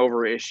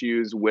turnover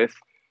issues, with,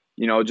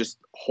 just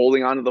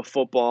holding on to the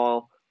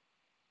football,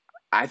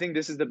 I think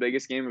this is the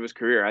biggest game of his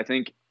career. I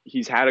think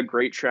he's had a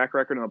great track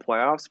record in the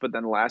playoffs, but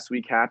then last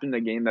week happened,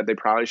 a game that they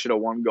probably should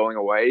have won going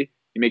away.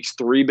 He makes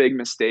 3 big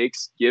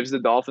mistakes, gives the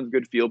Dolphins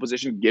good field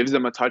position, gives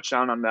them a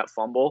touchdown on that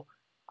fumble.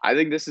 I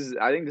think this is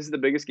the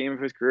biggest game of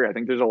his career. I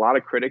think there's a lot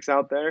of critics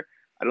out there.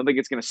 I don't think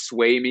it's going to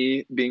sway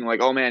me being like,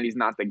 oh man, he's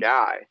not the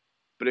guy.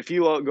 But if he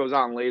goes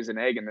out and lays an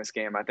egg in this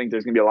game, I think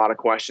there's going to be a lot of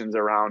questions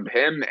around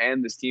him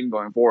and this team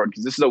going forward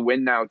because this is a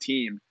win now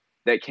team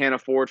that can't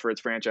afford for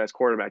its franchise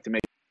quarterback to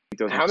make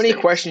those How mistakes.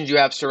 many questions do you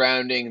have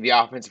surrounding the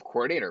offensive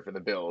coordinator for the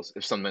Bills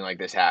if something like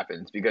this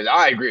happens? Because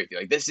I agree with you.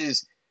 Like, this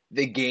is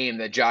the game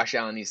that Josh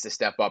Allen needs to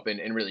step up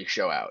and really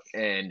show out.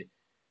 And,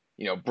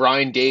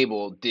 Brian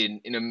Dable did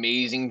an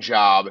amazing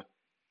job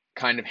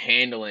kind of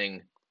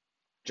handling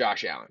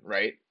Josh Allen,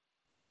 right?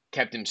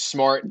 Kept him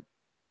smart.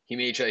 He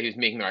made sure that he was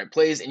making the right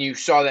plays. And you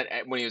saw that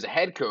when he was a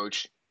head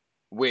coach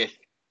with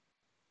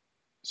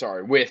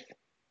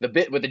the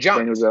Giants.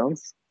 Daniel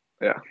Jones?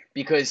 Yeah.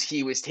 Because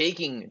he was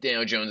taking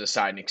Daniel Jones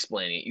aside and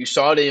explaining it. You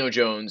saw Daniel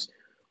Jones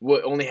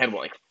only had,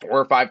 4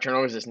 or 5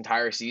 turnovers this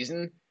entire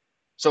season.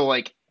 So,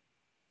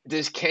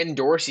 does Ken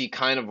Dorsey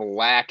kind of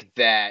lack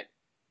that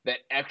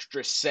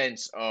extra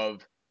sense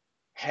of,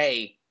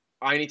 hey,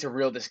 I need to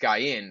reel this guy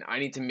in. I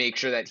need to make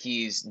sure that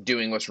he's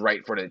doing what's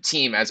right for the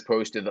team as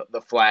opposed to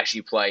the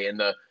flashy play and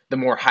the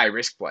more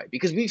high-risk play.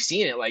 Because we've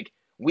seen it, like,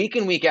 week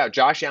in, week out,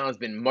 Josh Allen's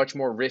been much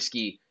more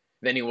risky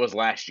than he was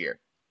last year.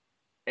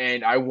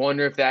 And I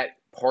wonder if that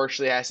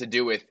partially has to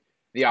do with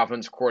the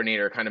offensive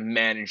coordinator kind of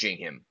managing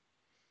him.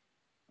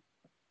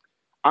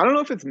 I don't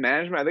know if it's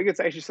management. I think it's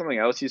actually something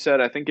else you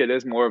said. I think it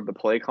is more of the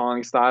play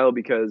calling style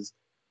because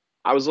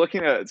I was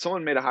looking at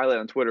someone made a highlight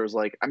on Twitter. It was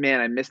like, man,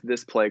 I missed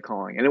this play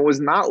calling. And it was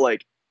not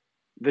like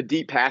the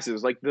deep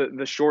passes, like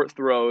the short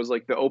throws,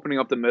 like the opening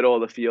up the middle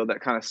of the field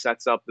that kind of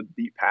sets up the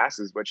deep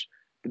passes, which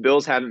the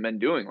Bills haven't been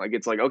doing. Like,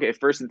 it's like, okay,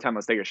 1st and 10,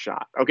 let's take a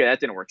shot. Okay, that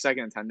didn't work.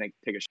 2nd and 10,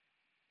 take a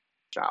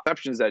shot.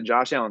 Exceptions that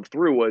Josh Allen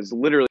threw was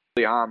literally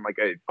on like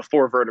a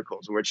 4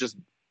 verticals, where it's just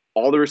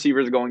all the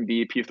receivers are going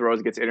deep. He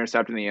throws, gets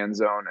intercepted in the end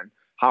zone, and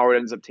Howard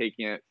ends up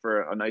taking it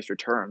for a nice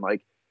return.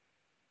 Like,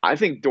 I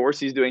think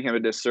Dorsey's doing him a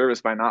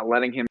disservice by not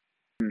letting him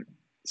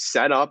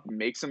set up,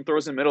 make some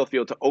throws in the middle of the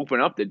field to open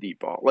up the deep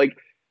ball. Like,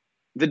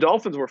 the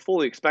Dolphins were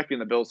fully expecting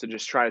the Bills to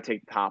just try to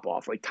take the top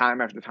off, like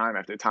time after time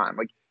after time.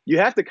 Like, you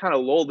have to kind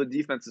of lull the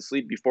defense to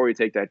sleep before you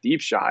take that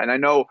deep shot. And I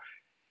know,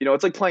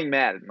 it's like playing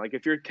Madden. Like,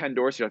 if you're Ken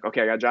Dorsey, you're like,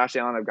 okay, I got Josh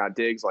Allen, I've got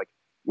Diggs. Like,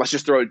 let's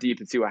just throw it deep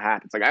and see what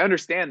happens. Like, I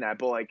understand that,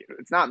 but like,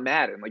 it's not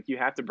Madden. Like, you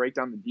have to break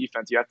down the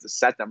defense. You have to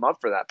set them up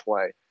for that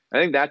play. I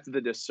think that's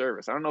the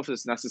disservice. I don't know if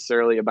it's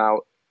necessarily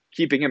about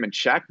keeping him in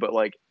check, but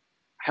like,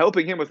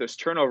 helping him with his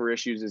turnover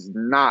issues is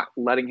not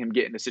letting him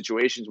get into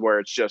situations where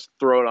it's just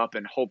throw it up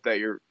and hope that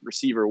your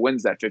receiver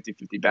wins that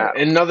 50-50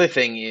 battle. Another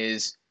thing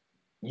is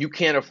you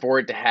can't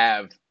afford to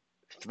have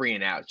 3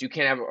 and outs. You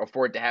can't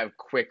afford to have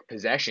quick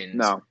possessions.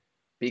 No.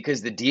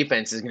 Because the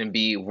defense is going to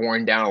be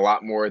worn down a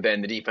lot more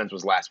than the defense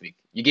was last week.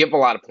 You gave up a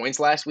lot of points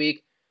last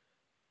week.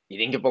 You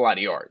didn't give up a lot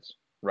of yards,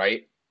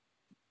 right?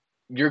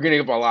 You're going to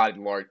give up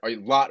a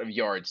lot of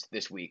yards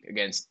this week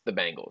against the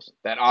Bengals.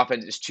 That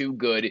offense is too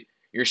good.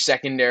 Your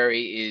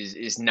secondary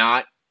is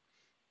not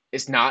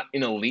an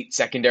elite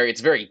secondary.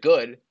 It's very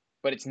good,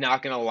 but it's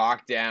not going to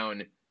lock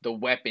down the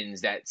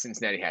weapons that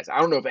Cincinnati has. I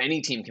don't know if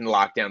any team can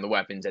lock down the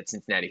weapons that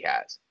Cincinnati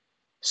has.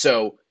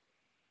 So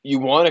you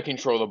want to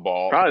control the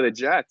ball. Probably the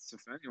Jets,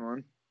 if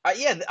anyone. I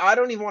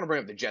don't even want to bring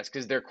up the Jets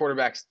because their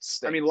quarterbacks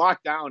stinks. I mean,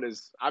 lockdown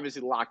is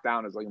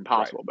like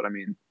impossible, right. But I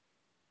mean,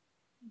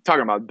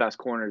 talking about best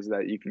corners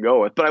that you can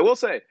go with. But I will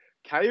say,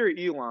 Kaiir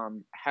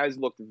Elam has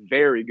looked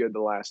very good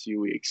the last few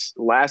weeks.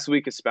 Last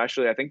week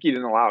especially, I think he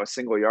didn't allow a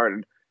single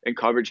yard in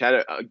coverage, had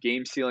a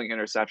game-sealing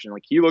interception.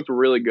 Like, he looked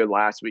really good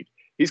last week.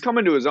 He's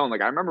coming to his own.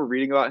 Like, I remember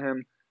reading about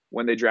him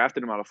when they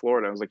drafted him out of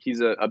Florida. I was like,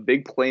 he's a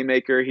big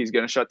playmaker. He's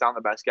going to shut down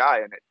the best guy.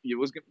 And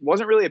it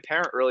wasn't really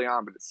apparent early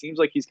on, but it seems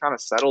like he's kind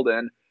of settled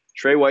in.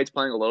 Trey White's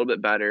playing a little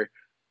bit better.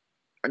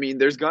 I mean,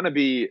 they're going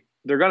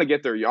to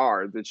get their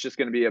yards. It's just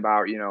going to be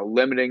about,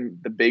 limiting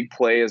the big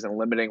plays and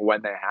limiting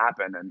when they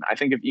happen. And I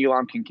think if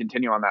Elam can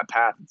continue on that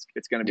path,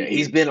 it's going to be. Yeah,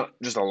 he's been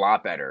just a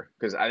lot better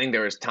because I think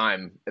there was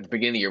time at the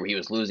beginning of the year where he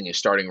was losing his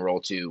starting role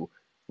to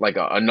like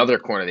another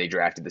corner they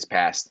drafted this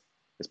past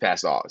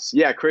August.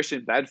 Yeah,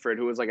 Christian Bedford,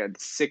 who was like a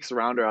 6th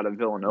rounder out of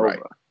Villanova. Right.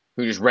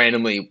 Who just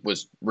randomly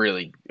was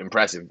really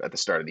impressive at the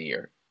start of the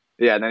year.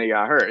 Yeah, and then he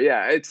got hurt.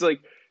 Yeah, it's like,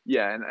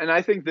 yeah, and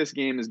I think this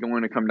game is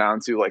going to come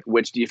down to like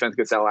which defense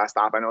gets that last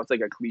stop. I know it's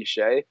like a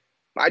cliche,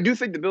 but I do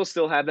think the Bills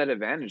still have that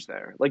advantage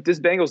there. Like, this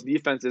Bengals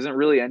defense isn't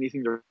really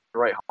anything to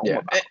write home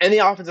about. And the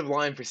offensive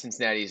line for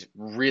Cincinnati is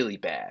really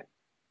bad.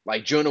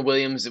 Like, Jonah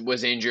Williams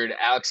was injured,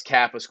 Alex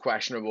Kapp was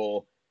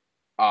questionable.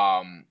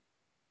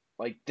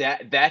 Like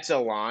that's a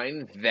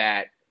line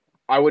that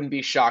I wouldn't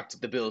be shocked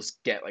if the Bills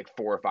get like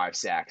 4 or 5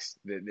 sacks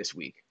this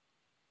week.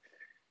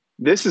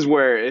 This is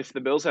where if the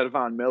Bills had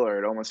Von Miller,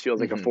 it almost feels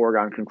like a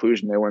foregone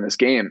conclusion they win this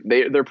game.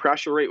 Their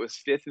pressure rate was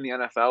 5th in the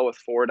NFL with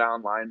 4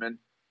 down linemen.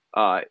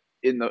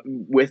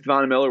 With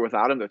Von Miller,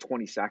 without him, they're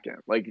 22nd.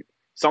 Like,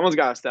 someone's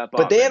got to step up.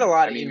 But they had a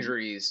lot of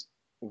injuries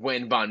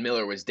when Von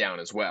Miller was down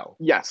as well.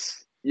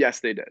 Yes,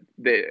 they did.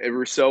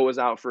 Rousseau was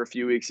out for a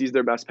few weeks. He's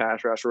their best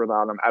pass rusher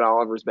without him. Ed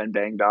Oliver's been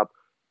banged up.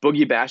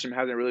 Boogie Basham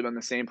hasn't really been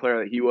the same player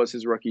that he was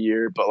his rookie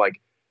year, but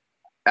like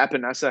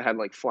Epinesa had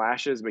like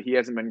flashes, but he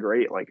hasn't been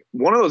great. Like,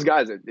 one of those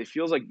guys, it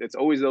feels like it's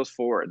always those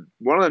 4.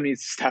 One of them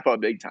needs to step up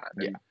big time.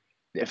 Yeah.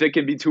 If it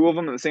can be 2 of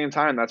them at the same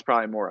time, that's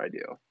probably more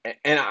ideal.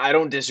 And I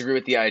don't disagree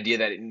with the idea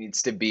that it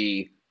needs to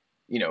be,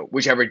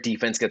 whichever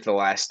defense gets the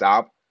last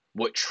stop.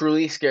 What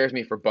truly scares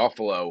me for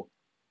Buffalo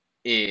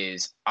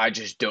is I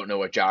just don't know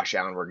what Josh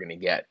Allen we're going to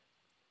get.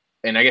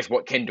 And I guess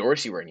what Ken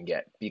Dorsey we're going to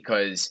get,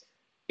 because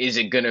is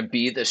it going to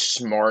be the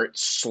smart,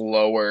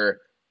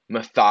 slower,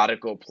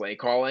 methodical play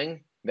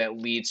calling that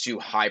leads to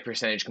high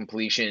percentage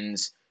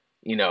completions,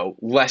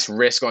 less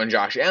risk on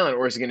Josh Allen,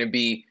 or is it going to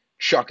be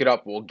chuck it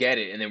up, we'll get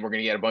it, and then we're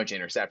going to get a bunch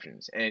of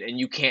interceptions? And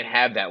you can't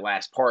have that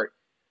last part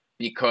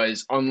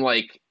because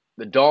unlike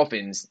the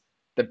Dolphins,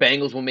 the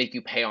Bengals will make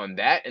you pay on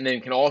that and then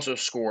can also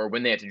score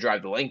when they have to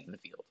drive the length of the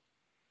field.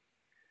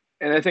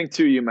 And I think,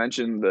 too, you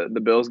mentioned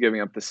the Bills giving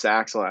up the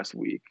sacks last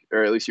week,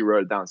 or at least you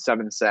wrote it down,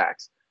 7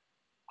 sacks.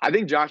 I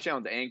think Josh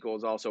Allen's ankle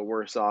is also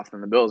worse off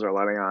than the Bills are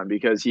letting on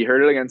because he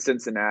hurt it against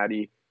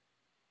Cincinnati.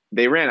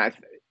 They ran,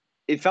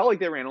 it felt like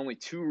they ran only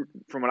two,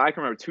 from what I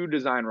can remember, two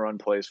design run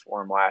plays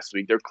for him last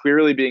week. They're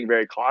clearly being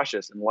very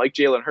cautious. And like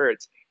Jalen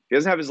Hurts, he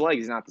doesn't have his legs.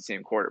 He's not the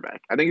same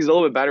quarterback. I think he's a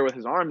little bit better with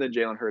his arm than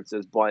Jalen Hurts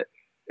is, but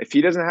if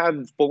he doesn't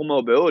have full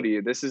mobility,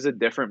 this is a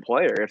different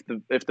player.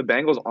 If the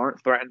Bengals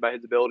aren't threatened by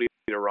his ability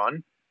to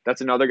run,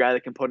 that's another guy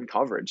that can put in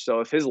coverage. So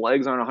if his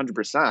legs aren't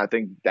 100%, I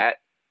think that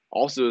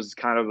also is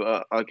kind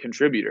of a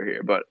contributor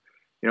here. But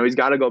he's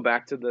got to go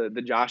back to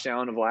the Josh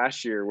Allen of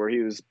last year where he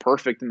was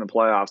perfect in the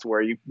playoffs,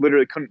 where you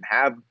literally couldn't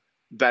have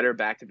better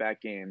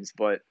back-to-back games.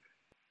 But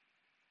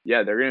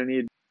yeah, they're going to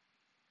need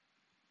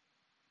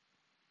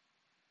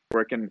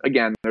work. And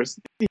again, there's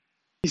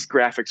these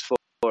graphics float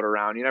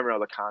around. You never know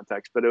the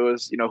context, but it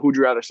was, who'd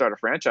you rather start a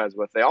franchise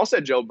with? They all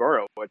said Joe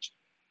Burrow, which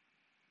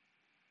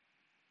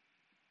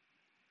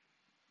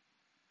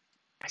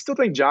I still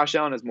think Josh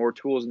Allen has more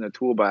tools in the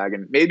tool bag.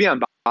 And maybe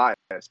I'm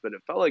biased, but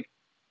it felt like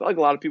a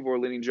lot of people were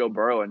leaning Joe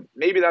Burrow, and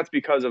maybe that's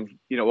because of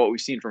what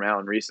we've seen from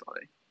Allen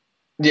recently.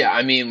 Yeah,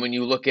 I mean, when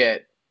you look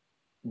at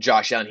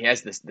Josh Allen, he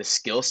has the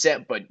skill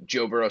set, but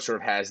Joe Burrow sort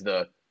of has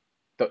the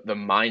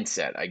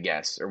mindset, I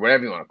guess, or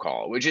whatever you want to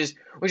call it, which is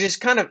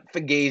kind of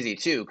fugazi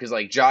too, because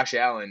like Josh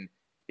Allen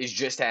has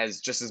just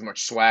as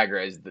much swagger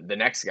as the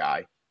next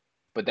guy,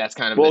 but that's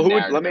kind of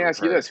let me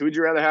ask you this: who would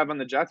you rather have on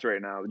the Jets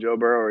right now, Joe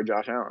Burrow or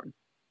Josh Allen?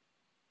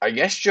 I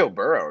guess Joe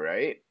Burrow,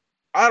 right?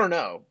 I don't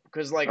know.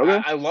 Because okay.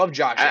 I love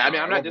Josh Allen. I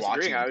mean, I'm not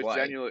disagreeing.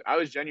 I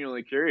was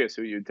genuinely curious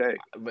who you'd take.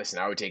 Listen,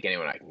 I would take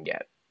anyone I can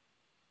get.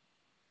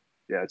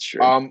 Yeah, that's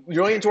true.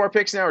 You're going into our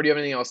picks now, or do you have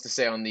anything else to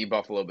say on the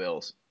Buffalo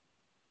Bills?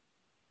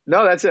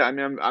 No, that's it. I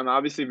mean, I'm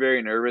obviously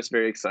very nervous,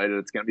 very excited.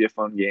 It's going to be a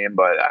fun game,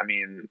 but I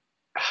mean,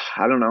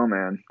 I don't know,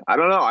 man. I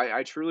don't know.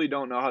 I truly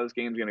don't know how this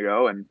game's going to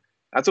go, and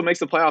that's what makes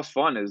the playoffs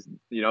fun. Is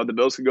the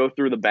Bills could go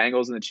through the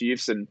Bengals and the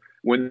Chiefs and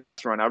win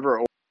this run ever,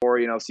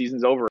 or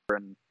season's over,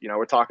 and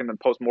we're talking the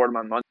postmortem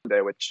on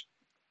Monday, which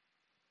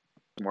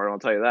I'll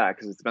tell you that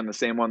because it's been the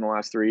same one the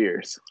last 3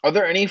 years. Are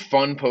there any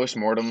fun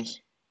postmortems?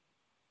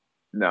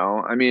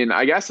 No, I mean,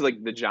 I guess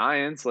like the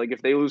Giants, like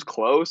if they lose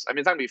close, I mean,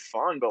 it's not gonna be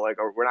fun, but like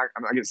I'm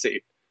not gonna say.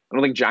 I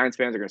don't think Giants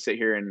fans are gonna sit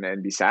here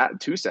and be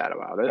too sad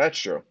about it. That's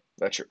true.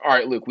 All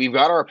right, Luke, we've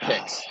got our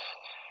picks.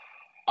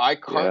 I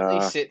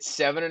currently sit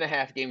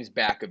 7.5 games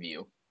back of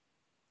you.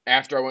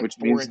 After I went, which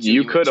means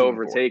you could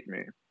overtake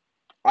me.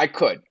 I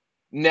could.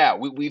 Now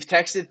we've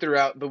texted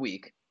throughout the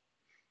week.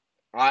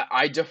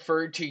 I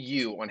deferred to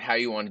you on how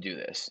you want to do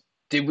this.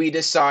 Did we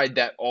decide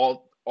that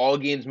all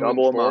games moving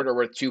forward are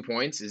worth 2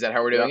 points? Is that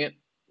how we're doing it?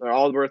 They're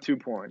all worth 2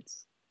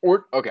 points.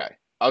 Or okay,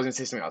 I was gonna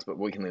say something else, but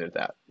we can leave it at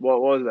that.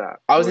 What was that?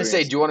 I was gonna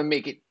say, do you want to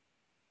make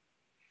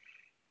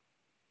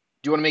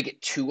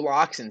it 2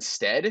 locks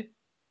instead?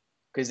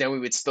 Because then we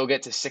would still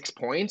get to 6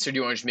 points, or do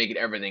you want to just make it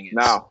everything?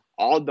 No,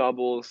 all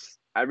doubles.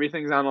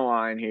 Everything's on the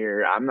line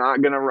here. I'm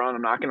not gonna run.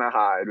 I'm not gonna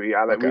hide. We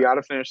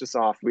gotta finish this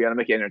off. We gotta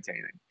make it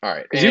entertaining. All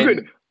right. Because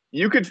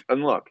you could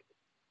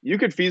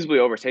feasibly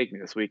overtake me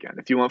this weekend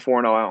if you went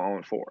 4-0. I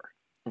went 4.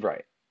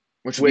 Right.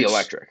 Which would be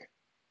electric.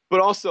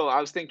 But also, I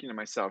was thinking to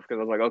myself because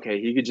I was like,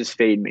 okay, he could just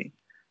fade me.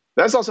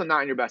 That's also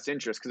not in your best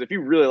interest because if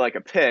you really like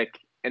a pick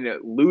and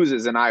it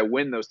loses and I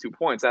win those 2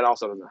 points, that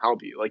also doesn't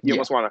help you. Like you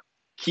almost want to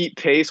keep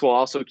pace while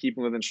also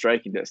keeping within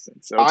striking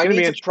distance. So I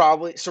need to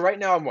probably. So right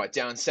now I'm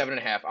down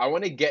 7.5. I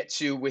want to get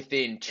to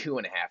within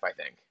 2.5. I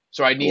think.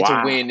 So I need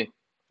to win.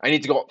 I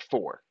need to go up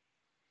 4.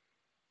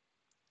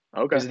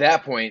 Okay. Because at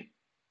that point,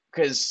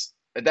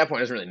 it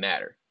doesn't really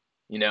matter,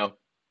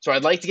 So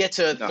I'd like to get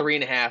to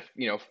 3.5,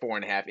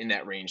 4.5 in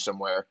that range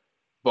somewhere.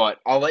 But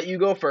I'll let you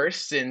go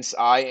first since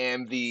I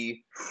am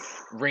the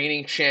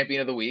reigning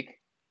champion of the week.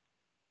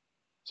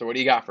 So what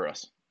do you got for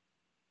us?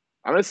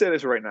 I'm going to say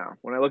this right now.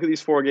 When I look at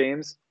these 4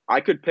 games,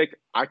 I could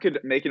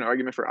make an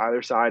argument for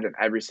either side in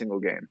every single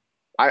game.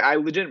 I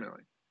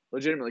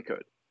legitimately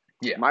could.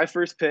 Yeah. My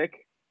first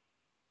pick,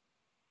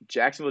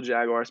 Jacksonville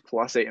Jaguars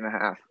plus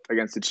 8.5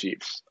 against the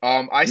Chiefs.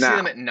 I see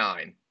them at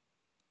 9.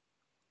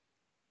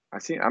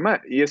 I'm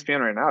at ESPN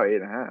right now,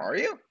 8.5. Are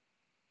you?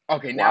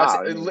 Okay,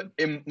 now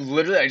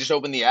literally I just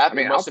opened the app.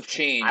 It must have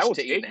changed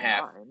to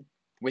 8.5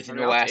 within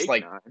the last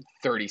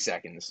 30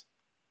 seconds.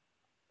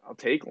 I'll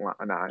take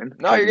 9.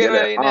 No, you're getting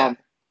it 8.5.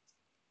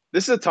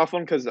 This is a tough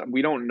one because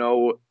we don't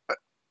know.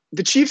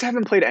 The Chiefs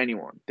haven't played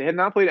anyone. They had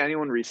not played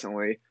anyone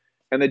recently,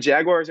 and the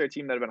Jaguars are a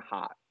team that have been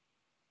hot.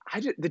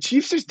 The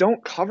Chiefs just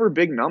don't cover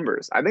big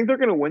numbers. I think they're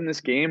going to win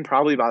this game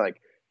probably by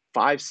like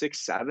 5, 6,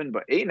 7,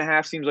 but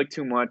 8.5 seems like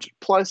too much.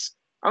 Plus,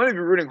 I'm going to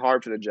be rooting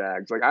hard for the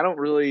Jags. Like, I don't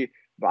really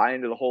buy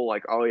into the whole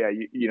like, oh yeah,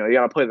 you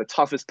got to play the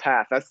toughest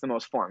path. That's the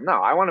most fun. No,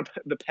 I want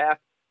the path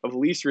of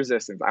least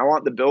resistance. I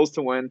want the Bills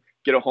to win,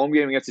 get a home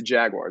game against the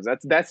Jaguars.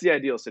 That's the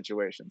ideal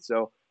situation.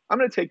 So I'm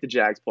going to take the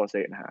Jags plus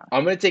 8.5.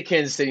 I'm going to take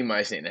Kansas City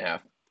minus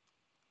 8.5.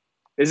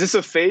 Is this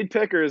a fade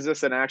pick or is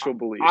this an actual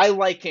belief? I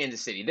like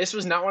Kansas City. This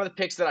was not one of the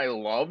picks that I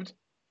loved.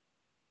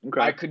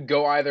 Okay. I could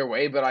go either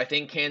way, but I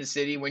think Kansas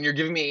City, when you're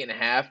giving me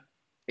 8.5,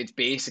 it's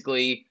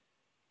basically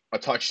a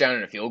touchdown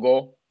and a field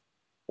goal.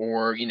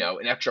 or,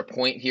 an extra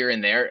point here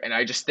and there. And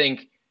I just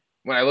think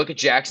when I look at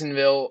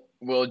Jacksonville,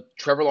 will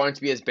Trevor Lawrence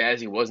be as bad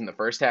as he was in the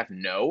first half?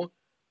 No.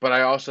 But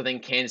I also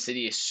think Kansas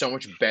City is so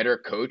much better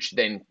coached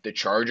than the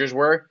Chargers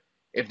were.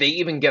 If they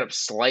even get up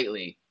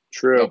slightly,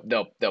 True.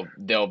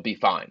 they'll be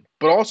fine.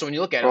 But also when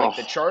you look at it, like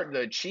Oh,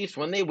 the Chiefs,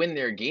 when they win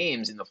their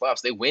games in the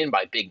playoffs, they win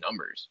by big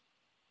numbers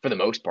for the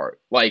most part.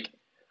 Like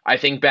I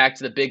think back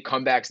to the big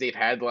comebacks they've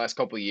had the last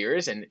couple of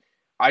years, and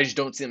I just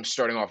don't see them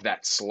starting off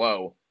that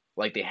slow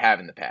like they have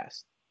in the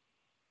past.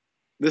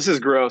 this is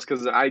gross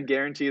because I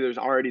guarantee there's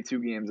already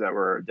 2 games that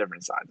we're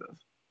different sides of.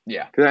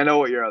 Yeah. Because I know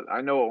what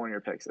one of your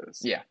picks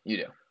is. Yeah, you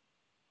do.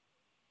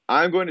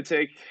 I'm going to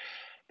take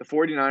the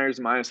 49ers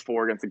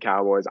 -4 against the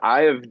Cowboys.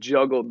 I have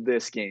juggled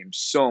this game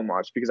so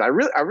much because I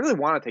really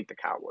want to take the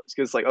Cowboys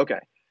because it's like, okay,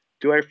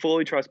 do I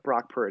fully trust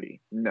Brock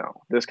Purdy? No.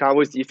 This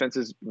Cowboys defense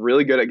is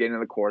really good at getting to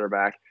the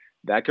quarterback.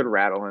 That could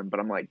rattle him, but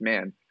I'm like,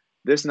 man,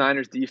 this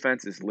Niners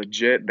defense is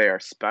legit. They are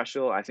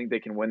special. I think they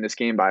can win this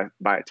game by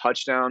a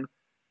touchdown.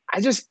 I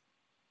just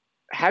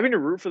having to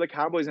root for the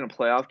Cowboys in a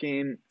playoff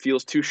game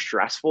feels too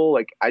stressful.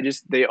 Like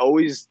they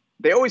always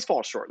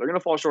fall short. They're going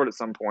to fall short at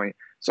some point.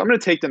 So I'm going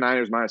to take the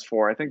Niners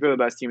 -4. I think they're the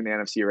best team in the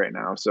NFC right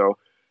now. So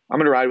I'm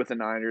going to ride with the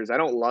Niners. I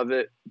don't love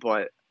it,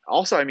 but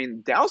also, I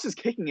mean, Dallas's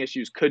kicking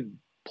issues could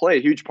play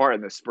a huge part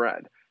in this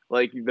spread.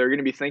 Like they're going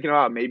to be thinking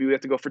about maybe we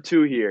have to go for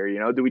 2 here.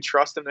 Do we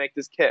trust them to make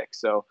this kick?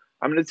 So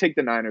I'm going to take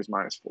the Niners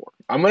 -4.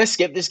 I'm going to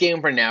skip this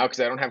game for now because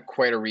I don't have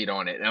quite a read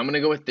on it. And I'm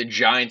going to go with the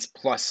Giants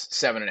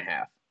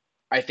 +7.5.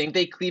 I think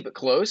they keep it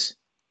close.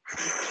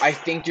 I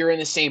think you're in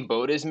the same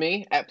boat as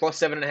me at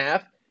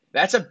 +7.5.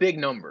 That's a big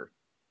number.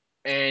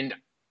 And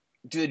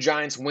do the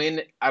Giants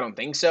win? I don't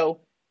think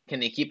so. Can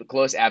they keep it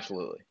close?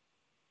 Absolutely.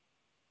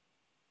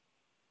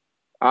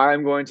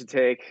 I'm going to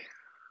take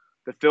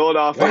the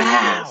Philadelphia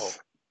Wow. Eagles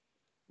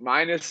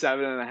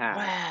 -7.5.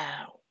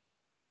 Wow.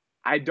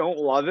 I don't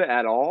love it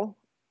at all.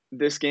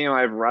 This game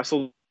I've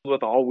wrestled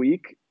with all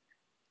week.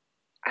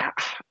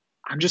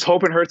 I'm just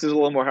hoping Hurts is a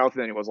little more healthy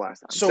than he was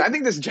last time. So I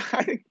think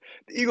the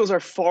Eagles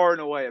are far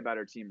and away a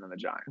better team than the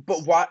Giants. But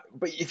why?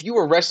 But if you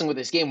were wrestling with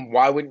this game,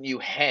 why wouldn't you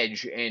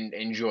hedge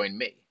and join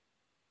me?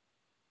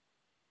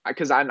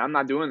 Because I'm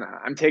not doing that.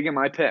 I'm taking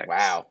my picks.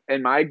 Wow.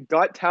 And my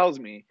gut tells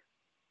me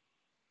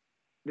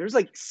there's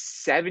like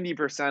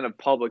 70% of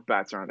public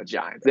bets are on the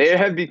Giants. They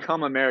have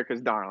become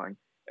America's darling.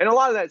 And a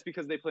lot of that is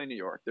because they play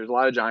New York. There's a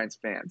lot of Giants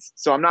fans.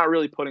 So I'm not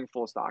really putting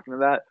full stock into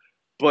that.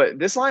 But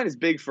this line is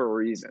big for a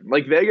reason.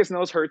 Like Vegas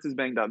knows Hurts is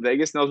banged up.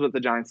 Vegas knows what the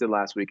Giants did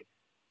last week.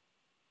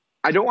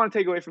 I don't want to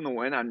take away from the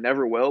win. I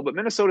never will. But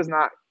Minnesota's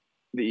not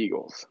the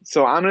Eagles.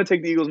 So I'm going to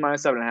take the Eagles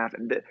 -7.5.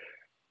 And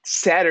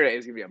Saturday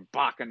is going to be a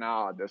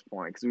bacchanal at this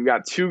point because we've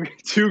got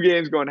two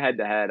games going head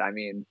to head. I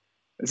mean,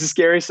 it's a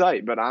scary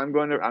sight, but I'm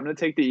going to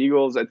take the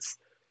Eagles.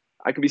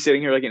 I could be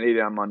sitting here like an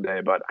idiot on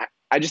Monday, but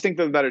I just think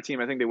they're the better team.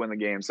 I think they win the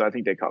game, so I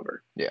think they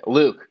cover. Yeah,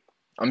 Luke,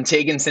 I'm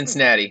taking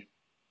Cincinnati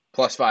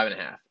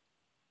 +5.5.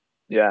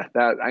 Yeah,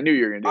 I knew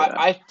you were going to do that.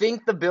 I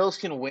think the Bills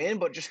can win,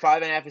 but just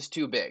 5.5 is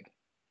too big.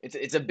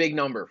 It's a big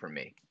number for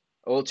me.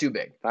 A little too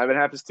big.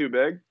 5.5 is too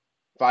big.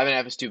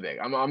 5.5 is too big.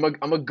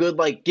 I'm a good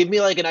give me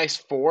like a nice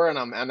 4 and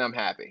I'm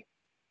happy.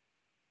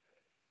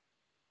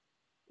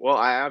 Well,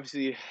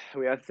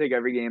 we have to take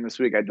every game this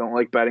week. I don't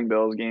like betting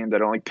Bills games. I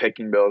don't like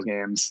picking Bills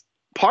games.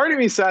 Part of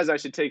me says I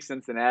should take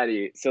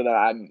Cincinnati so that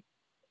I'm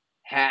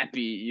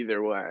happy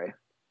either way.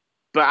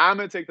 But I'm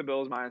going to take the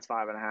Bills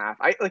 -5.5.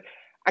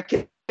 I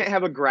can't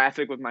have a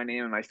graphic with my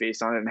name and my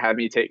face on it and have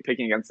me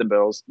picking against the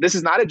Bills. This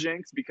is not a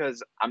jinx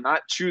because I'm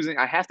not choosing.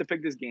 I have to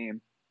pick this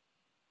game.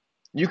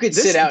 You could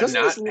sit out and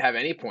not have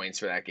any points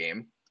for that game.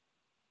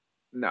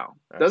 No.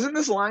 Doesn't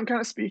this line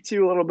kind of speak to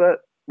you a little bit?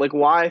 Like,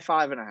 why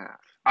 5.5?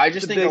 I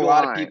just think a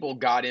lot of people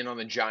got in on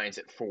the Giants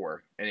at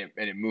 4 and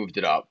it moved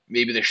it up.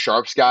 Maybe the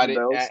Sharps got it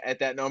at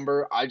that number.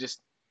 I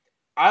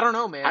don't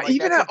know, man. Like,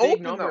 even that's at a big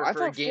open, number though,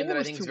 for a game that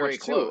I think is very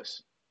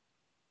close.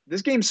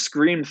 This game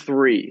screamed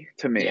 3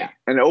 to me,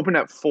 and it opened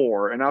at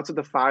 4, and now it's at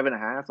the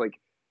 5.5. Like,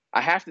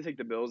 I have to take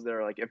the Bills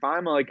there. Like, if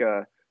I'm like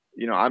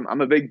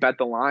I'm a big bet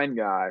the line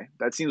guy.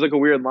 That seems like a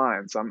weird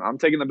line, so I'm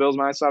taking the Bills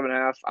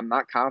 -7.5. I'm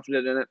not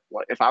confident in it.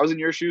 Like, if I was in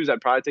your shoes,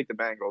 I'd probably take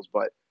the Bengals,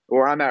 but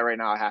where I'm at right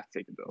now, I have to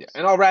take the Bills. Yeah,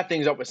 and I'll wrap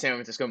things up with San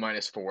Francisco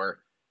 -4.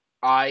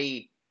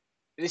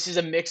 This is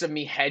a mix of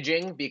me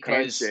hedging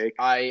because handshake.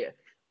 I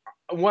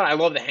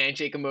love the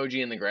handshake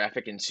emoji in the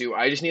graphic, and 2,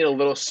 I just need a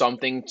little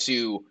something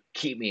to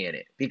keep me in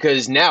it.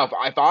 Because now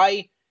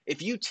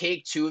if you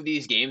take 2 of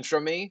these games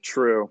from me,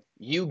 true,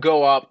 you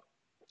go up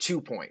 2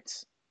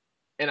 points.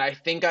 And I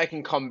think I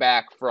can come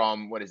back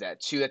from, what is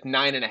that, 2? That's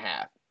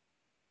 9.5.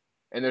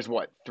 And there's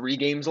 3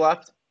 games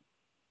left?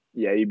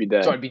 Yeah, you'd be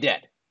dead. So I'd be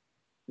dead.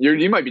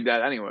 You might be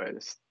dead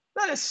anyways.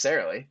 Not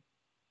necessarily.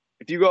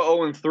 If you go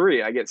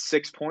 0-3, I get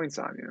 6 points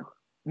on you.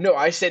 No,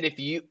 I said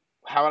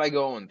how would I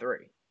go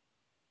 0-3?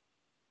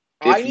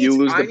 If you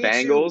lose the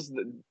Bengals,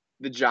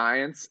 the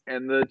Giants,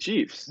 and the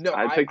Chiefs. No,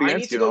 I'd pick I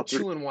need to go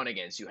 2-1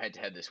 against you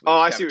head-to-head this week. Oh,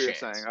 I see what you're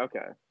saying.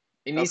 Okay.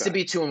 It needs to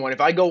be 2-1.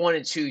 If I go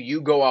 1-2,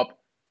 you go up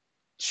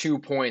 2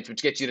 points,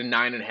 which gets you to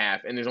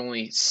 9.5, and there's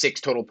only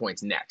 6 total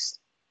points next.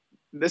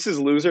 This is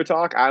loser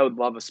talk. I would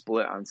love a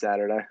split on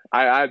Saturday.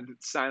 I'd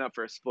sign up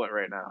for a split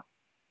right now.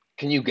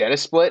 Can you get a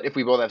split if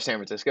we both have San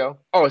Francisco?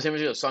 Oh, San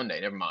Francisco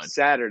Sunday. Never mind.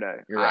 Saturday.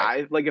 You're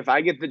right. If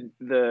I get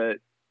the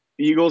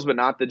Eagles but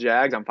not the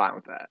Jags, I'm fine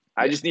with that.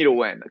 I just need a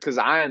win because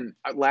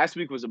last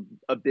week was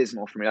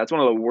abysmal for me. That's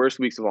one of the worst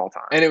weeks of all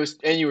time. And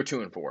you were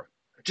 2-4.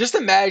 Just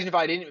imagine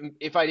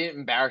if I didn't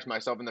embarrass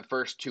myself in the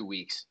first 2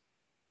 weeks.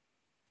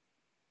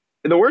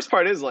 The worst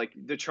part is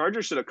the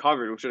Chargers should have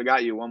covered, which should have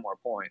got you one more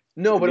point.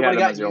 No, but it would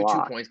have got you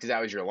 2 points because that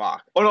was your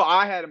lock. Oh no,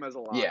 I had him as a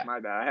lock. Yeah. My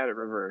bad. I had it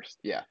reversed.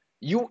 Yeah.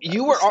 You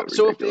were up.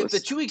 So if ridiculous. the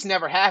 2 weeks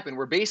never happened,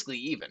 we're basically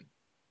even.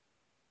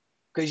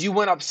 Because you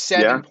went up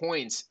 7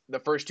 points the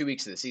first 2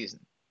 weeks of the season.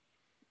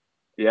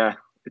 Yeah,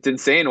 it's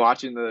insane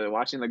watching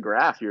the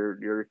graph.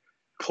 You're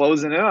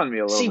closing in on me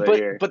a little bit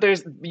here. But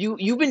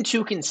you've been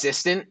too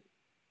consistent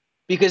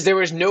because there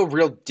was no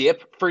real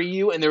dip for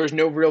you and there was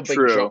no real big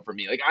jump for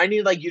me. I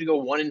need you to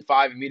go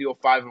 1-5 and me to go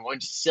 5-1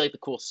 just to see the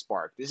cool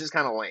spark. This is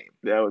kind of lame.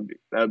 That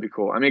would be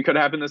cool. I mean, it could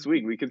happen this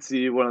week. We could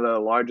see one of the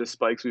largest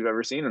spikes we've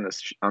ever seen on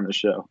this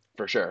show.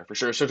 For sure.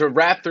 So to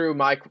wrap through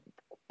my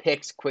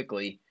picks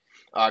quickly,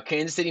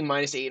 Kansas City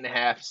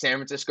 -8.5, San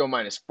Francisco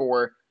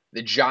 -4,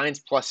 the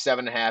Giants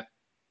 +7.5,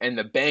 and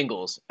the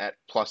Bengals at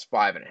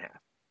 +5.5.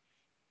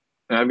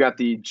 And I've got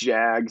the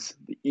Jags,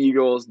 the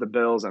Eagles, the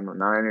Bills, and the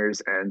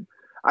Niners. And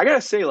I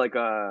gotta say,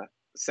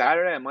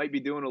 Saturday I might be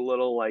doing a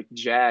little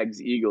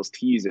Jags Eagles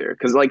teaser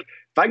because if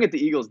I get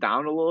the Eagles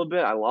down a little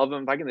bit, I love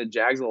them. If I get the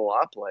Jags a little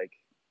up,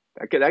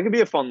 that could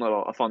be a fun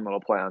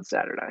little play on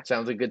Saturday.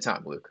 Sounds like a good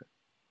time, Luke.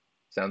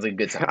 Sounds like a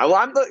good time.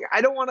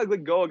 I don't want to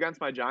go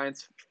against my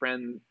Giants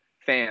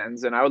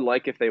fans, and I would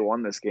like if they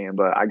won this game,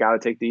 but I gotta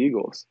take the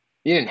Eagles.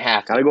 You didn't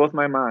have to. Gotta go with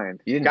my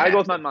mind. You gotta go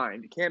with my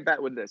mind. You can't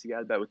bet with this. You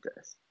gotta bet with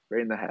this.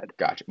 Right in the head.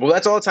 Gotcha. Well,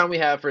 that's all the time we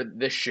have for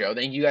this show.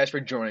 Thank you guys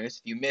for joining us.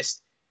 If you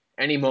missed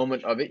any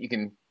moment of it, you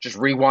can just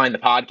rewind the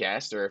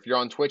podcast, or if you're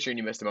on Twitch and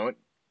you missed a moment,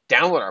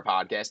 download our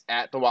podcast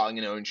at The Watling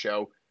and Owens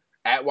Show,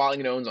 at Watling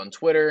and Owens on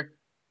Twitter.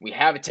 We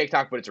have a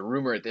TikTok, but it's a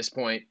rumor at this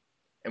point.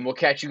 And we'll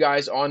catch you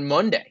guys on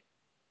Monday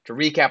to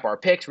recap our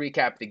picks,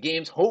 recap the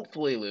games.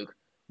 Hopefully, Luke,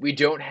 we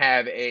don't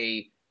have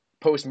a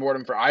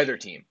post-mortem for either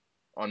team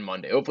on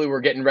Monday. Hopefully we're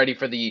getting ready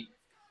for the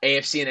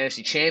AFC and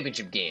NFC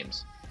championship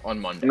games on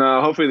Monday.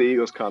 No, hopefully the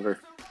Eagles cover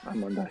on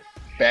Monday.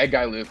 Bad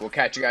guy Luke. We'll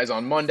catch you guys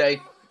on Monday.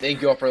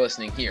 Thank you all for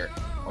listening here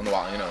on the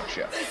Watling and Owens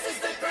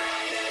Show.